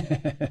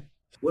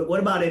 What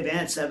about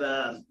events? Have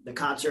the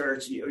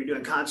concerts? Are you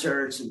doing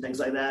concerts and things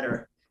like that,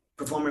 or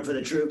performing for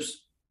the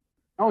troops?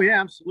 Oh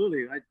yeah,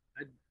 absolutely. I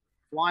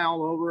fly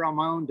all over on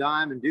my own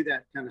dime and do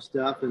that kind of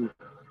stuff. And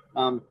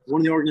one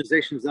of the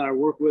organizations that I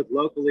work with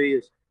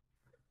locally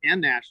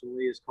and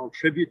nationally is called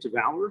Tribute to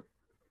Valor.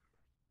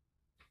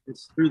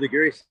 It's through the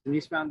Gary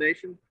Sinise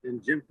Foundation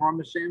and Jim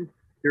Parmesan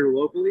here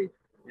locally,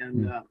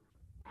 and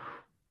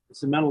it's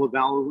the Medal of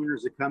Valor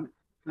winners that come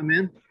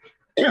in.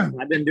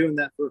 I've been doing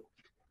that for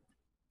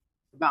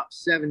about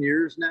 7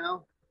 years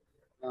now.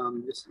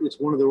 It's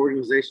one of the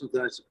organizations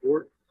that I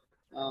support,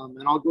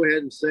 and I'll go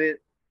ahead and say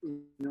it,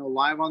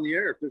 live on the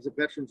air. If there's a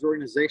veterans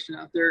organization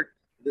out there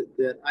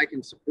that I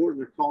can support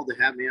and they're called to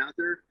have me out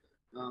there,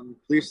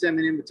 please send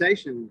me an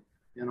invitation,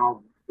 and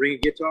I'll bring a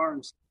guitar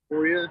and sing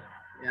for you.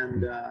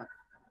 And a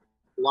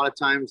lot of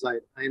times I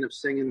end up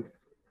singing a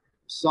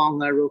song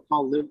that I wrote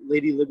called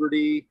Lady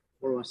Liberty,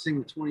 or I sing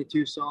the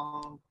 22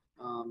 song.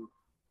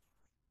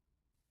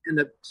 End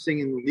up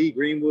singing Lee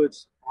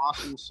Greenwood's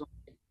awesome song.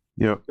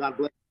 Yep. God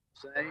bless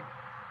you, say.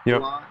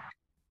 Yep.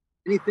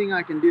 Anything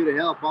I can do to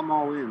help, I'm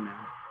all in, man.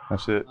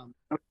 That's it. I'm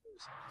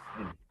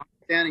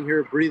standing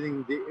here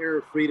breathing the air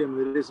of freedom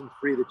that isn't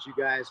free, that you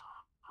guys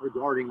are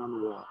guarding on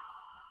the wall.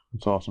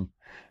 That's awesome.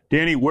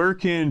 Danny, where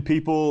can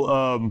people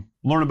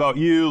learn about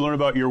you, learn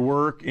about your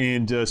work,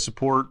 and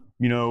support,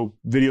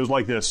 videos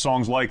like this,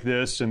 songs like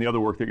this, and the other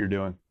work that you're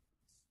doing?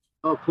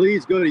 Oh,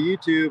 please go to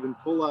YouTube and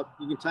pull up.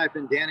 You can type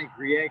in Danny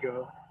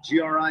Griego,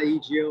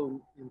 Griego,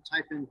 and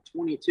type in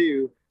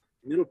 22,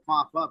 and it'll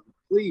pop up.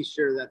 Please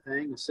share that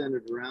thing and send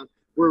it around.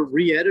 We're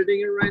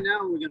re-editing it right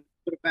now. We're going to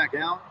put it back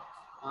out,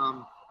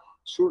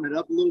 shorten it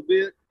up a little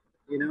bit,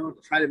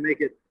 try to make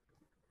it.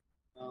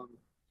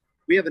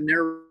 We have a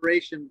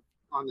narration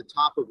on the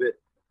top of it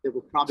that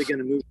we're probably going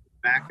to move to the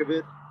back of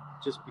it,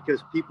 just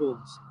because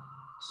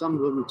some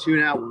of them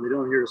tune out when they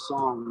don't hear a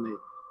song.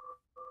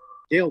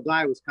 Dale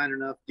Dye was kind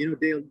enough.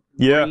 Dale?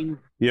 Yeah. Green?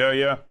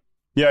 Yeah.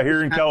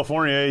 Here in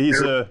California, he's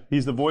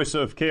the voice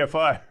of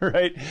KFI,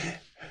 right?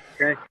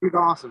 Okay, he's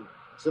awesome.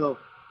 So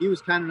he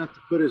was kind enough to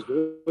put his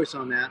voice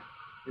on that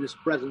and his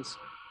presence.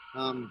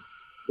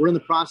 We're in the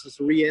process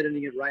of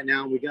re-editing it right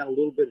now. We got a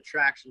little bit of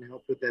traction to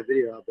help put that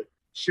video out, but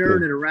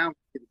sharing it around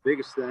is the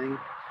biggest thing.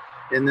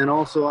 And then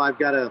also I've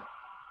got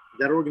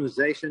that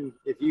organization.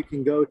 If you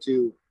can go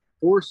to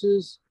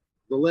horses,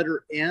 the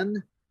letter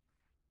N,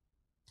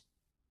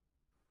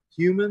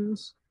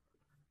 humans.info.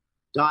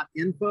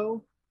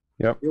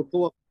 Yep. You'll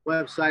pull up a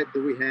website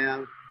that we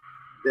have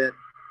that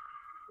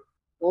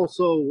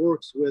also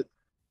works with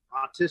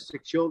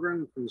autistic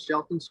children from the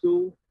Shelton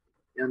School,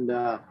 and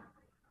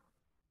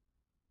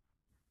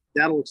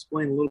that'll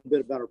explain a little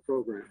bit about our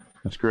program.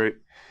 That's great.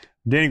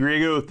 Danny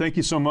Griego, thank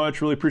you so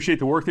much. Really appreciate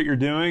the work that you're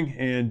doing,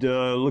 and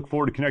look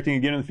forward to connecting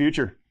again in the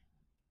future.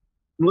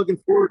 I'm looking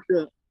forward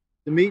to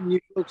meeting you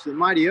folks at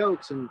Mighty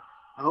Oaks, and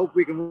I hope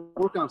we can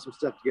work on some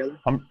stuff together.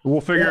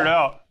 We'll figure it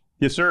out.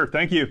 Yes, sir.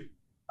 Thank you.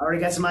 I already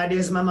got some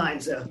ideas in my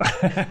mind, so.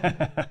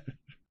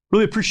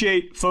 Really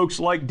appreciate folks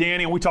like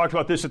Danny, and we talked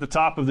about this at the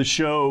top of the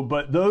show,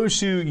 but those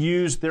who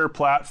use their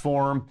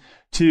platform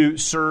to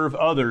serve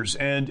others,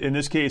 and in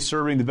this case,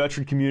 serving the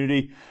veteran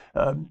community.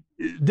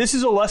 This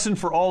is a lesson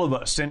for all of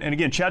us. And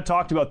again, Chad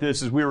talked about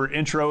this as we were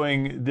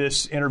introing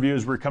this interview,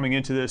 as we were coming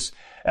into this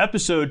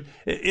episode.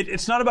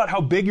 It's not about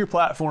how big your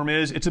platform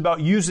is. It's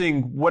about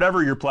using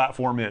whatever your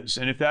platform is.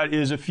 And if that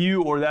is a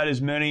few or that is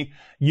many,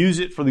 use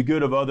it for the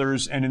good of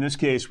others. And in this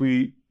case,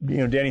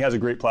 Danny has a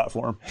great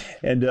platform.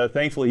 And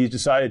thankfully, he's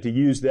decided to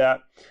use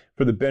that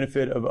for the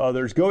benefit of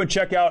others. Go and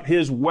check out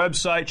his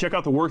website, check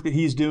out the work that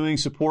he's doing,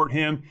 support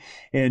him.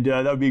 And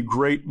that would be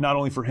great, not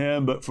only for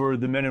him, but for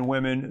the men and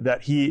women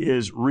that he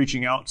is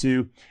reaching out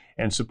to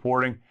and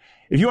supporting.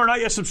 If you are not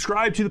yet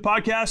subscribed to the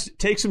podcast,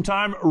 take some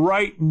time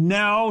right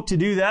now to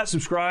do that.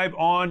 Subscribe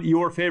on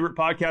your favorite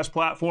podcast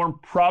platform,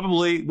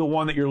 probably the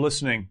one that you're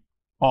listening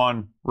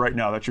on right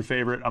now. That's your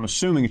favorite. I'm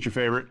assuming it's your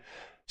favorite.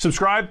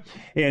 Subscribe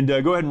and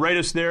go ahead and rate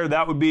us there.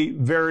 That would be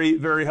very,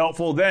 very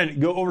helpful. Then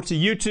go over to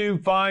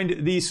YouTube,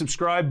 find the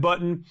subscribe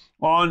button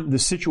on the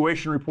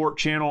Situation Report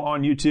channel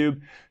on YouTube.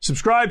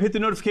 Subscribe, hit the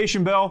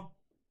notification bell.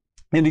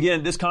 And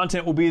again, this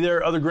content will be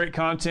there. Other great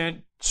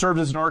content serves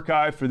as an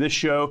archive for this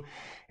show,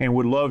 and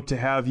would love to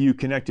have you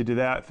connected to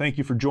that. Thank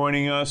you for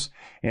joining us,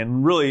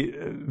 and really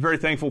very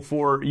thankful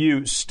for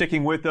you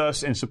sticking with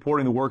us and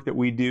supporting the work that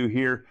we do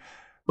here.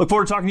 Look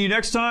forward to talking to you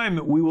next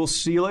time. We will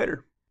see you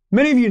later.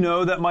 Many of you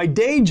know that my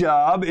day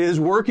job is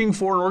working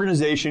for an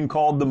organization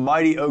called the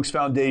Mighty Oaks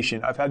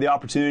Foundation. I've had the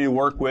opportunity to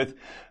work with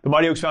the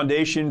Mighty Oaks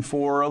Foundation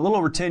for a little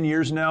over 10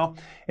 years now,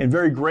 and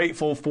very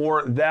grateful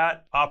for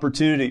that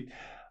opportunity.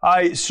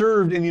 I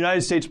served in the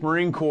United States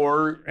Marine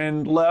Corps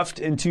and left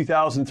in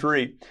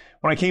 2003.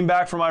 When I came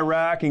back from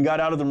Iraq and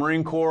got out of the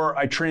Marine Corps,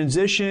 I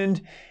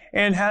transitioned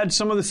and had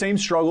some of the same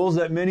struggles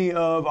that many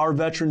of our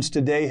veterans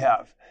today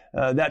have.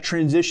 that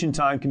transition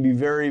time can be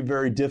very,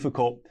 very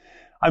difficult.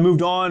 I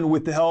moved on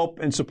with the help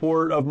and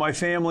support of my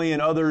family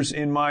and others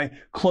in my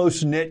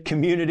close-knit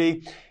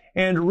community,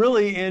 and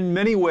really in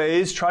many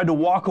ways tried to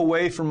walk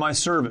away from my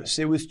service.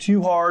 It was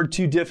too hard,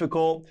 too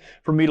difficult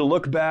for me to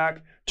look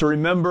back, to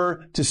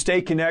remember, to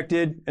stay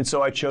connected, and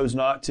so I chose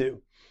not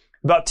to.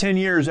 About 10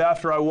 years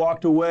after I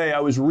walked away,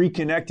 I was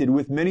reconnected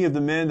with many of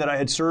the men that I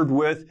had served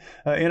with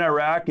in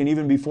Iraq and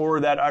even before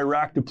that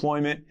Iraq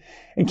deployment,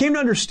 and came to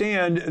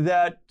understand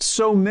that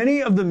so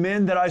many of the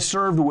men that I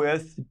served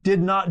with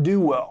did not do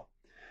well.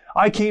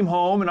 I came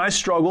home and I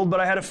struggled, but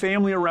I had a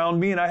family around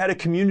me and I had a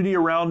community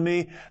around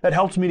me that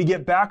helped me to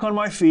get back on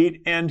my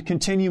feet and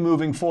continue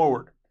moving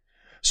forward.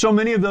 So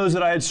many of those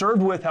that I had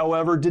served with,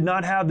 however, did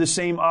not have the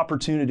same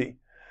opportunity.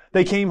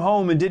 They came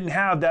home and didn't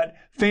have that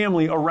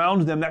family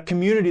around them, that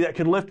community that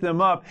could lift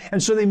them up.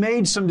 And so they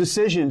made some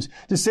decisions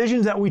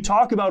that we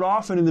talk about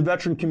often in the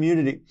veteran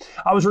community.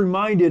 I was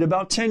reminded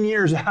about 10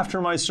 years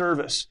after my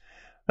service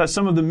that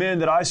some of the men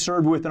that I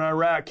served with in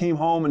Iraq came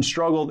home and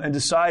struggled and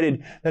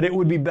decided that it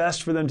would be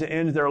best for them to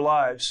end their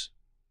lives.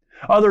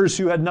 Others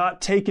who had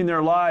not taken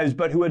their lives,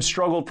 but who had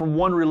struggled from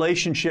one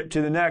relationship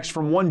to the next,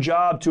 from one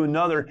job to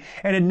another,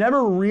 and had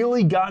never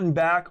really gotten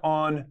back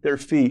on their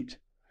feet.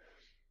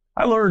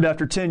 I learned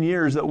after 10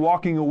 years that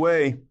walking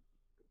away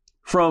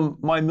from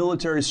my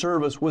military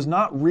service was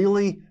not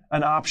really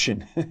an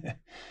option.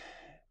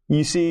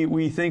 You see,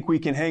 we think we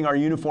can hang our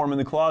uniform in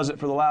the closet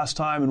for the last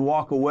time and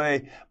walk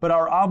away, but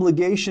our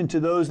obligation to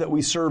those that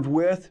we served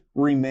with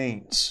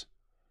remains.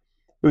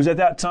 It was at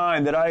that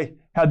time that I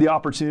had the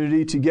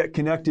opportunity to get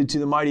connected to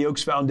the Mighty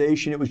Oaks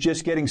Foundation. It was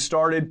just getting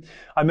started.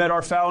 I met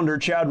our founder,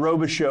 Chad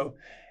Robichaux,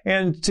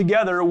 and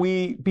together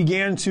we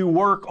began to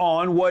work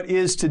on what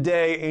is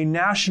today a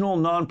national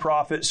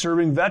nonprofit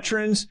serving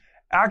veterans,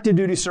 active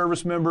duty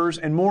service members,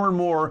 and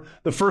more,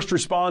 the first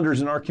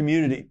responders in our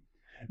community.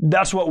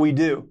 That's what we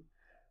do.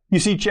 You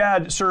see,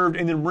 Chad served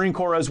in the Marine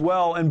Corps as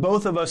well, and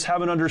both of us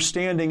have an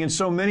understanding, and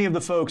so many of the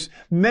folks,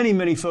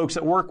 many folks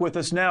that work with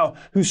us now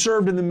who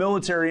served in the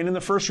military and in the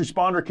first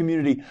responder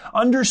community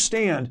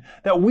understand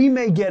that we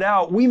may get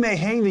out, we may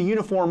hang the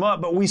uniform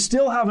up, but we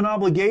still have an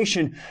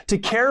obligation to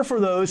care for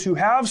those who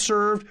have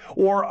served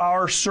or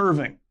are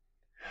serving.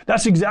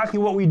 That's exactly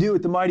what we do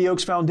at the Mighty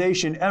Oaks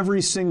Foundation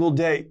every single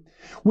day.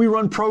 We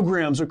run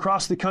programs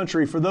across the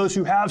country for those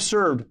who have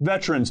served,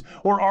 veterans,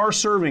 or are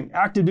serving,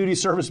 active duty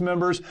service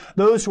members,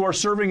 those who are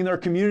serving in their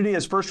community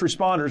as first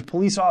responders,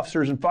 police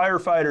officers and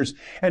firefighters,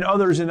 and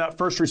others in that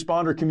first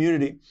responder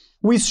community.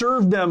 We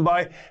serve them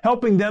by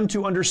helping them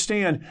to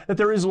understand that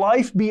there is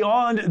life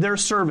beyond their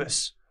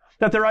service,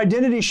 that their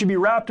identity should be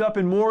wrapped up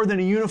in more than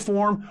a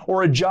uniform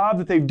or a job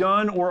that they've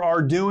done or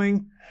are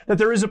doing, that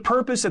there is a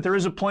purpose, that there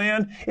is a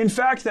plan. In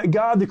fact, that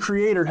God, the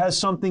Creator, has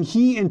something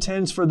He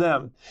intends for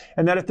them.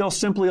 And that if they'll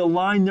simply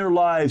align their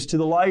lives to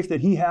the life that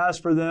He has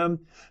for them,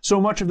 so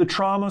much of the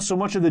trauma, so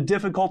much of the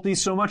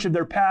difficulties, so much of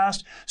their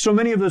past, so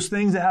many of those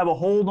things that have a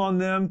hold on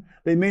them,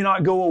 they may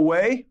not go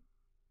away,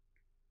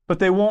 but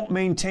they won't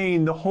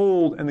maintain the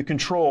hold and the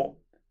control.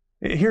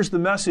 Here's the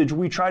message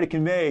we try to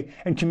convey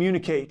and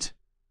communicate.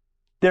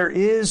 There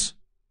is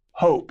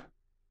hope.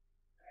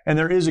 And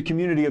there is a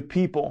community of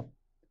people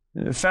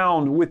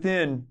found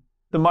within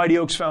the Mighty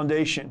Oaks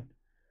Foundation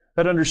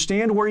that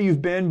understand where you've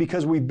been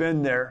because we've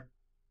been there.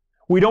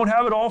 We don't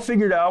have it all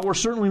figured out. We're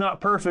certainly not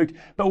perfect,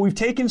 but we've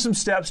taken some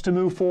steps to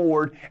move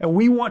forward, and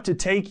we want to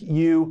take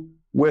you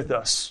with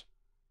us.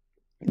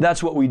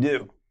 That's what we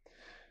do.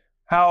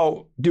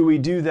 How do we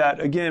do that?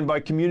 Again, by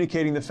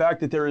communicating the fact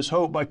that there is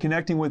hope, by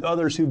connecting with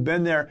others who've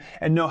been there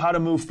and know how to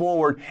move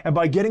forward, and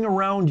by getting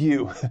around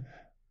you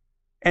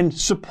and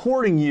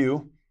supporting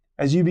you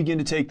as you begin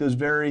to take those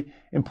very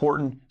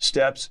important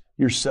steps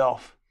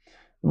yourself.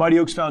 The Mighty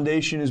Oaks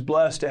Foundation is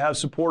blessed to have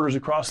supporters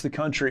across the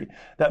country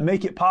that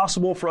make it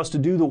possible for us to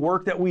do the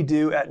work that we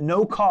do at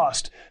no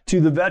cost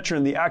to the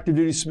veteran, the active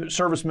duty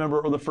service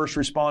member, or the first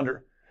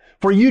responder.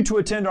 For you to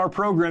attend our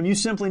program, you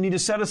simply need to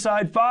set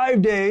aside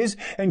 5 days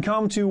and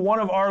come to one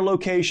of our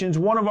locations,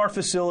 one of our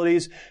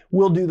facilities.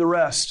 We'll do the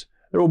rest.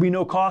 There will be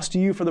no cost to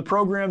you for the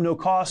program, no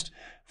cost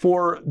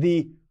for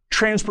the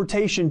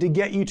transportation to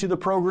get you to the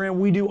program.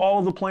 We do all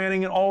of the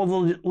planning and all of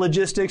the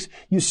logistics.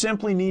 You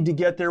simply need to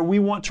get there. We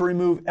want to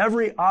remove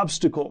every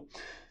obstacle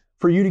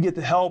for you to get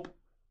the help,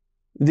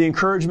 the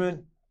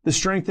encouragement, the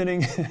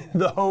strengthening,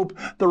 the hope,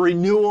 the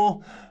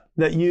renewal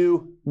that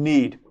you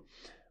need.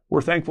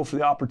 We're thankful for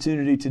the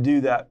opportunity to do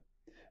that.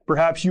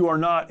 Perhaps you are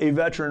not a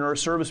veteran or a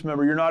service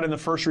member. You're not in the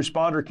first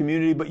responder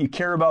community, but you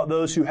care about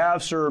those who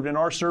have served and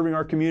are serving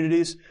our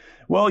communities.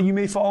 Well, you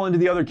may fall into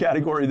the other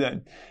category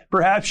then.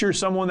 Perhaps you're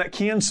someone that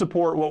can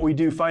support what we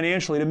do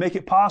financially to make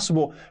it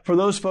possible for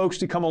those folks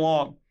to come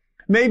along.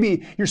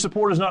 Maybe your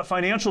support is not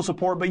financial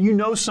support, but you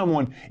know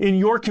someone in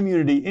your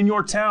community, in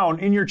your town,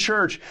 in your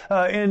church,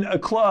 in a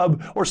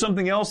club or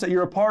something else that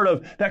you're a part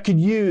of that could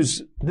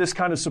use this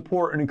kind of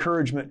support and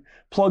encouragement.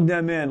 Plug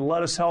them in.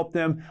 Let us help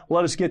them.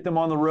 Let us get them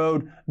on the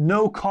road.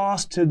 No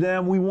cost to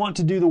them. We want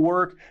to do the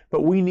work,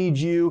 but we need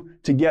you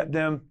to get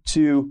them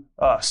to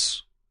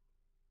us.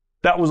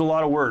 That was a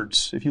lot of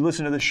words. If you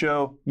listen to the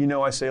show, you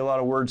know I say a lot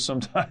of words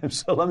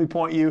sometimes. So let me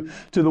point you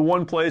to the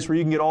one place where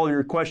you can get all of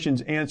your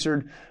questions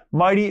answered.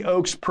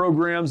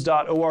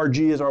 MightyOaksPrograms.org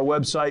is our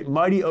website,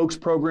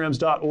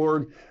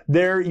 MightyOaksPrograms.org.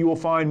 There you will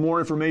find more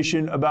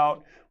information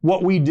about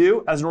what we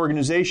do as an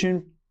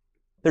organization.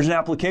 There's an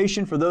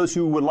application for those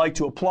who would like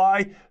to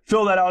apply.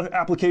 Fill that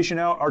application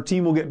out. Our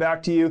team will get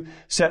back to you,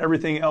 set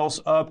everything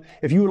else up.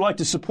 If you would like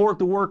to support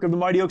the work of the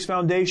Mighty Oaks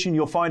Foundation,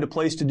 you'll find a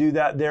place to do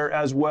that there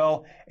as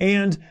well.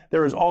 And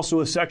there is also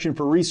a section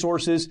for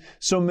resources.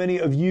 So many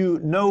of you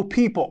know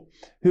people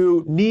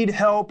who need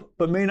help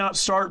but may not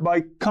start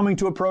by coming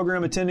to a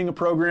program, attending a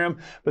program,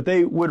 but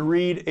they would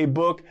read a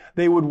book,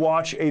 they would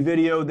watch a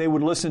video, they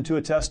would listen to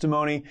a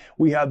testimony.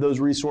 We have those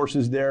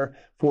resources there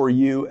for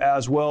you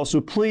as well.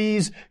 So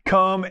please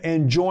come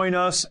and join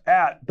us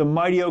at the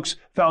Mighty Oaks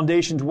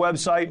Foundation's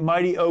website,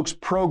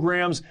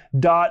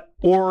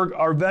 mightyoaksprograms.org.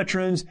 Our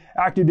veterans,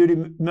 active duty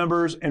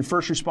members, and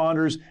first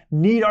responders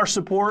need our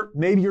support.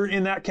 Maybe you're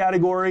in that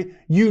category.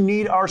 You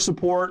need our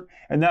support.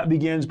 And that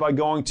begins by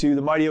going to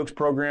the Mighty Oaks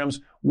Programs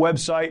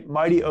website,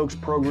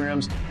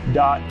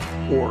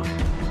 mightyoaksprograms.org.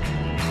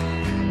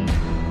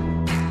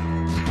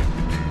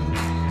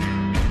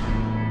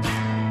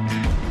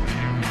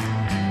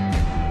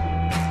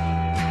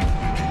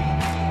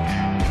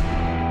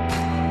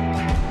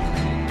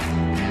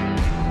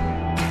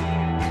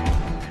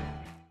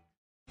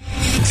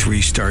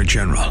 Three-star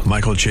General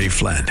Michael J.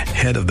 Flynn,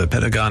 head of the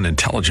Pentagon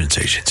Intelligence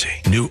Agency,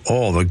 knew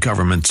all the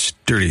government's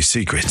dirty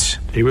secrets.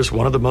 He was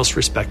one of the most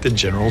respected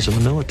generals in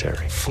the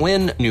military.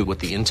 Flynn knew what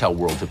the intel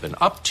world had been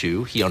up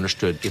to. He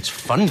understood its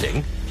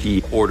funding.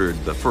 He ordered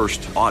the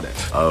first audit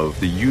of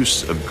the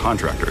use of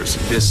contractors.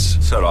 This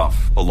set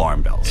off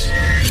alarm bells.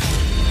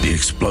 The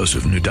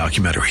explosive new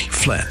documentary,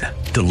 Flynn,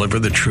 Deliver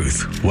the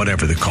Truth,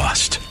 Whatever the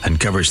Cost,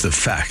 uncovers the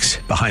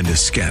facts behind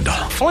this scandal.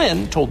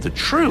 Flynn told the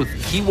truth.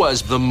 He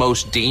was the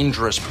most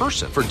dangerous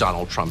person for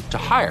Donald Trump to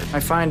hire. I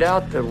find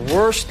out the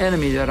worst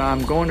enemy that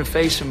I'm going to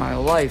face in my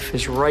life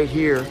is right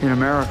here in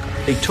America.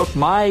 They took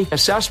my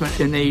assessment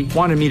and they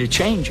wanted me to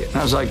change it. And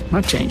I was like, I'm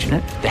not changing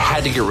it. They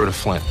had to get rid of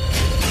Flynn.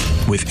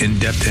 With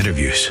in-depth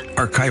interviews,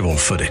 archival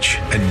footage,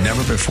 and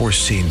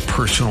never-before-seen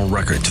personal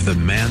records of the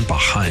man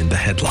behind the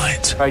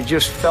headlines. I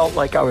just felt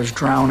like I was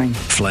drowning.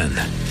 Flynn,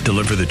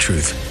 Deliver the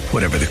Truth,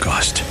 Whatever the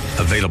Cost.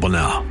 Available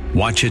now.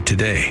 Watch it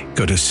today.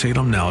 Go to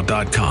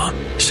salemnow.com.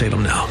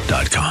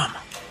 salemnow.com.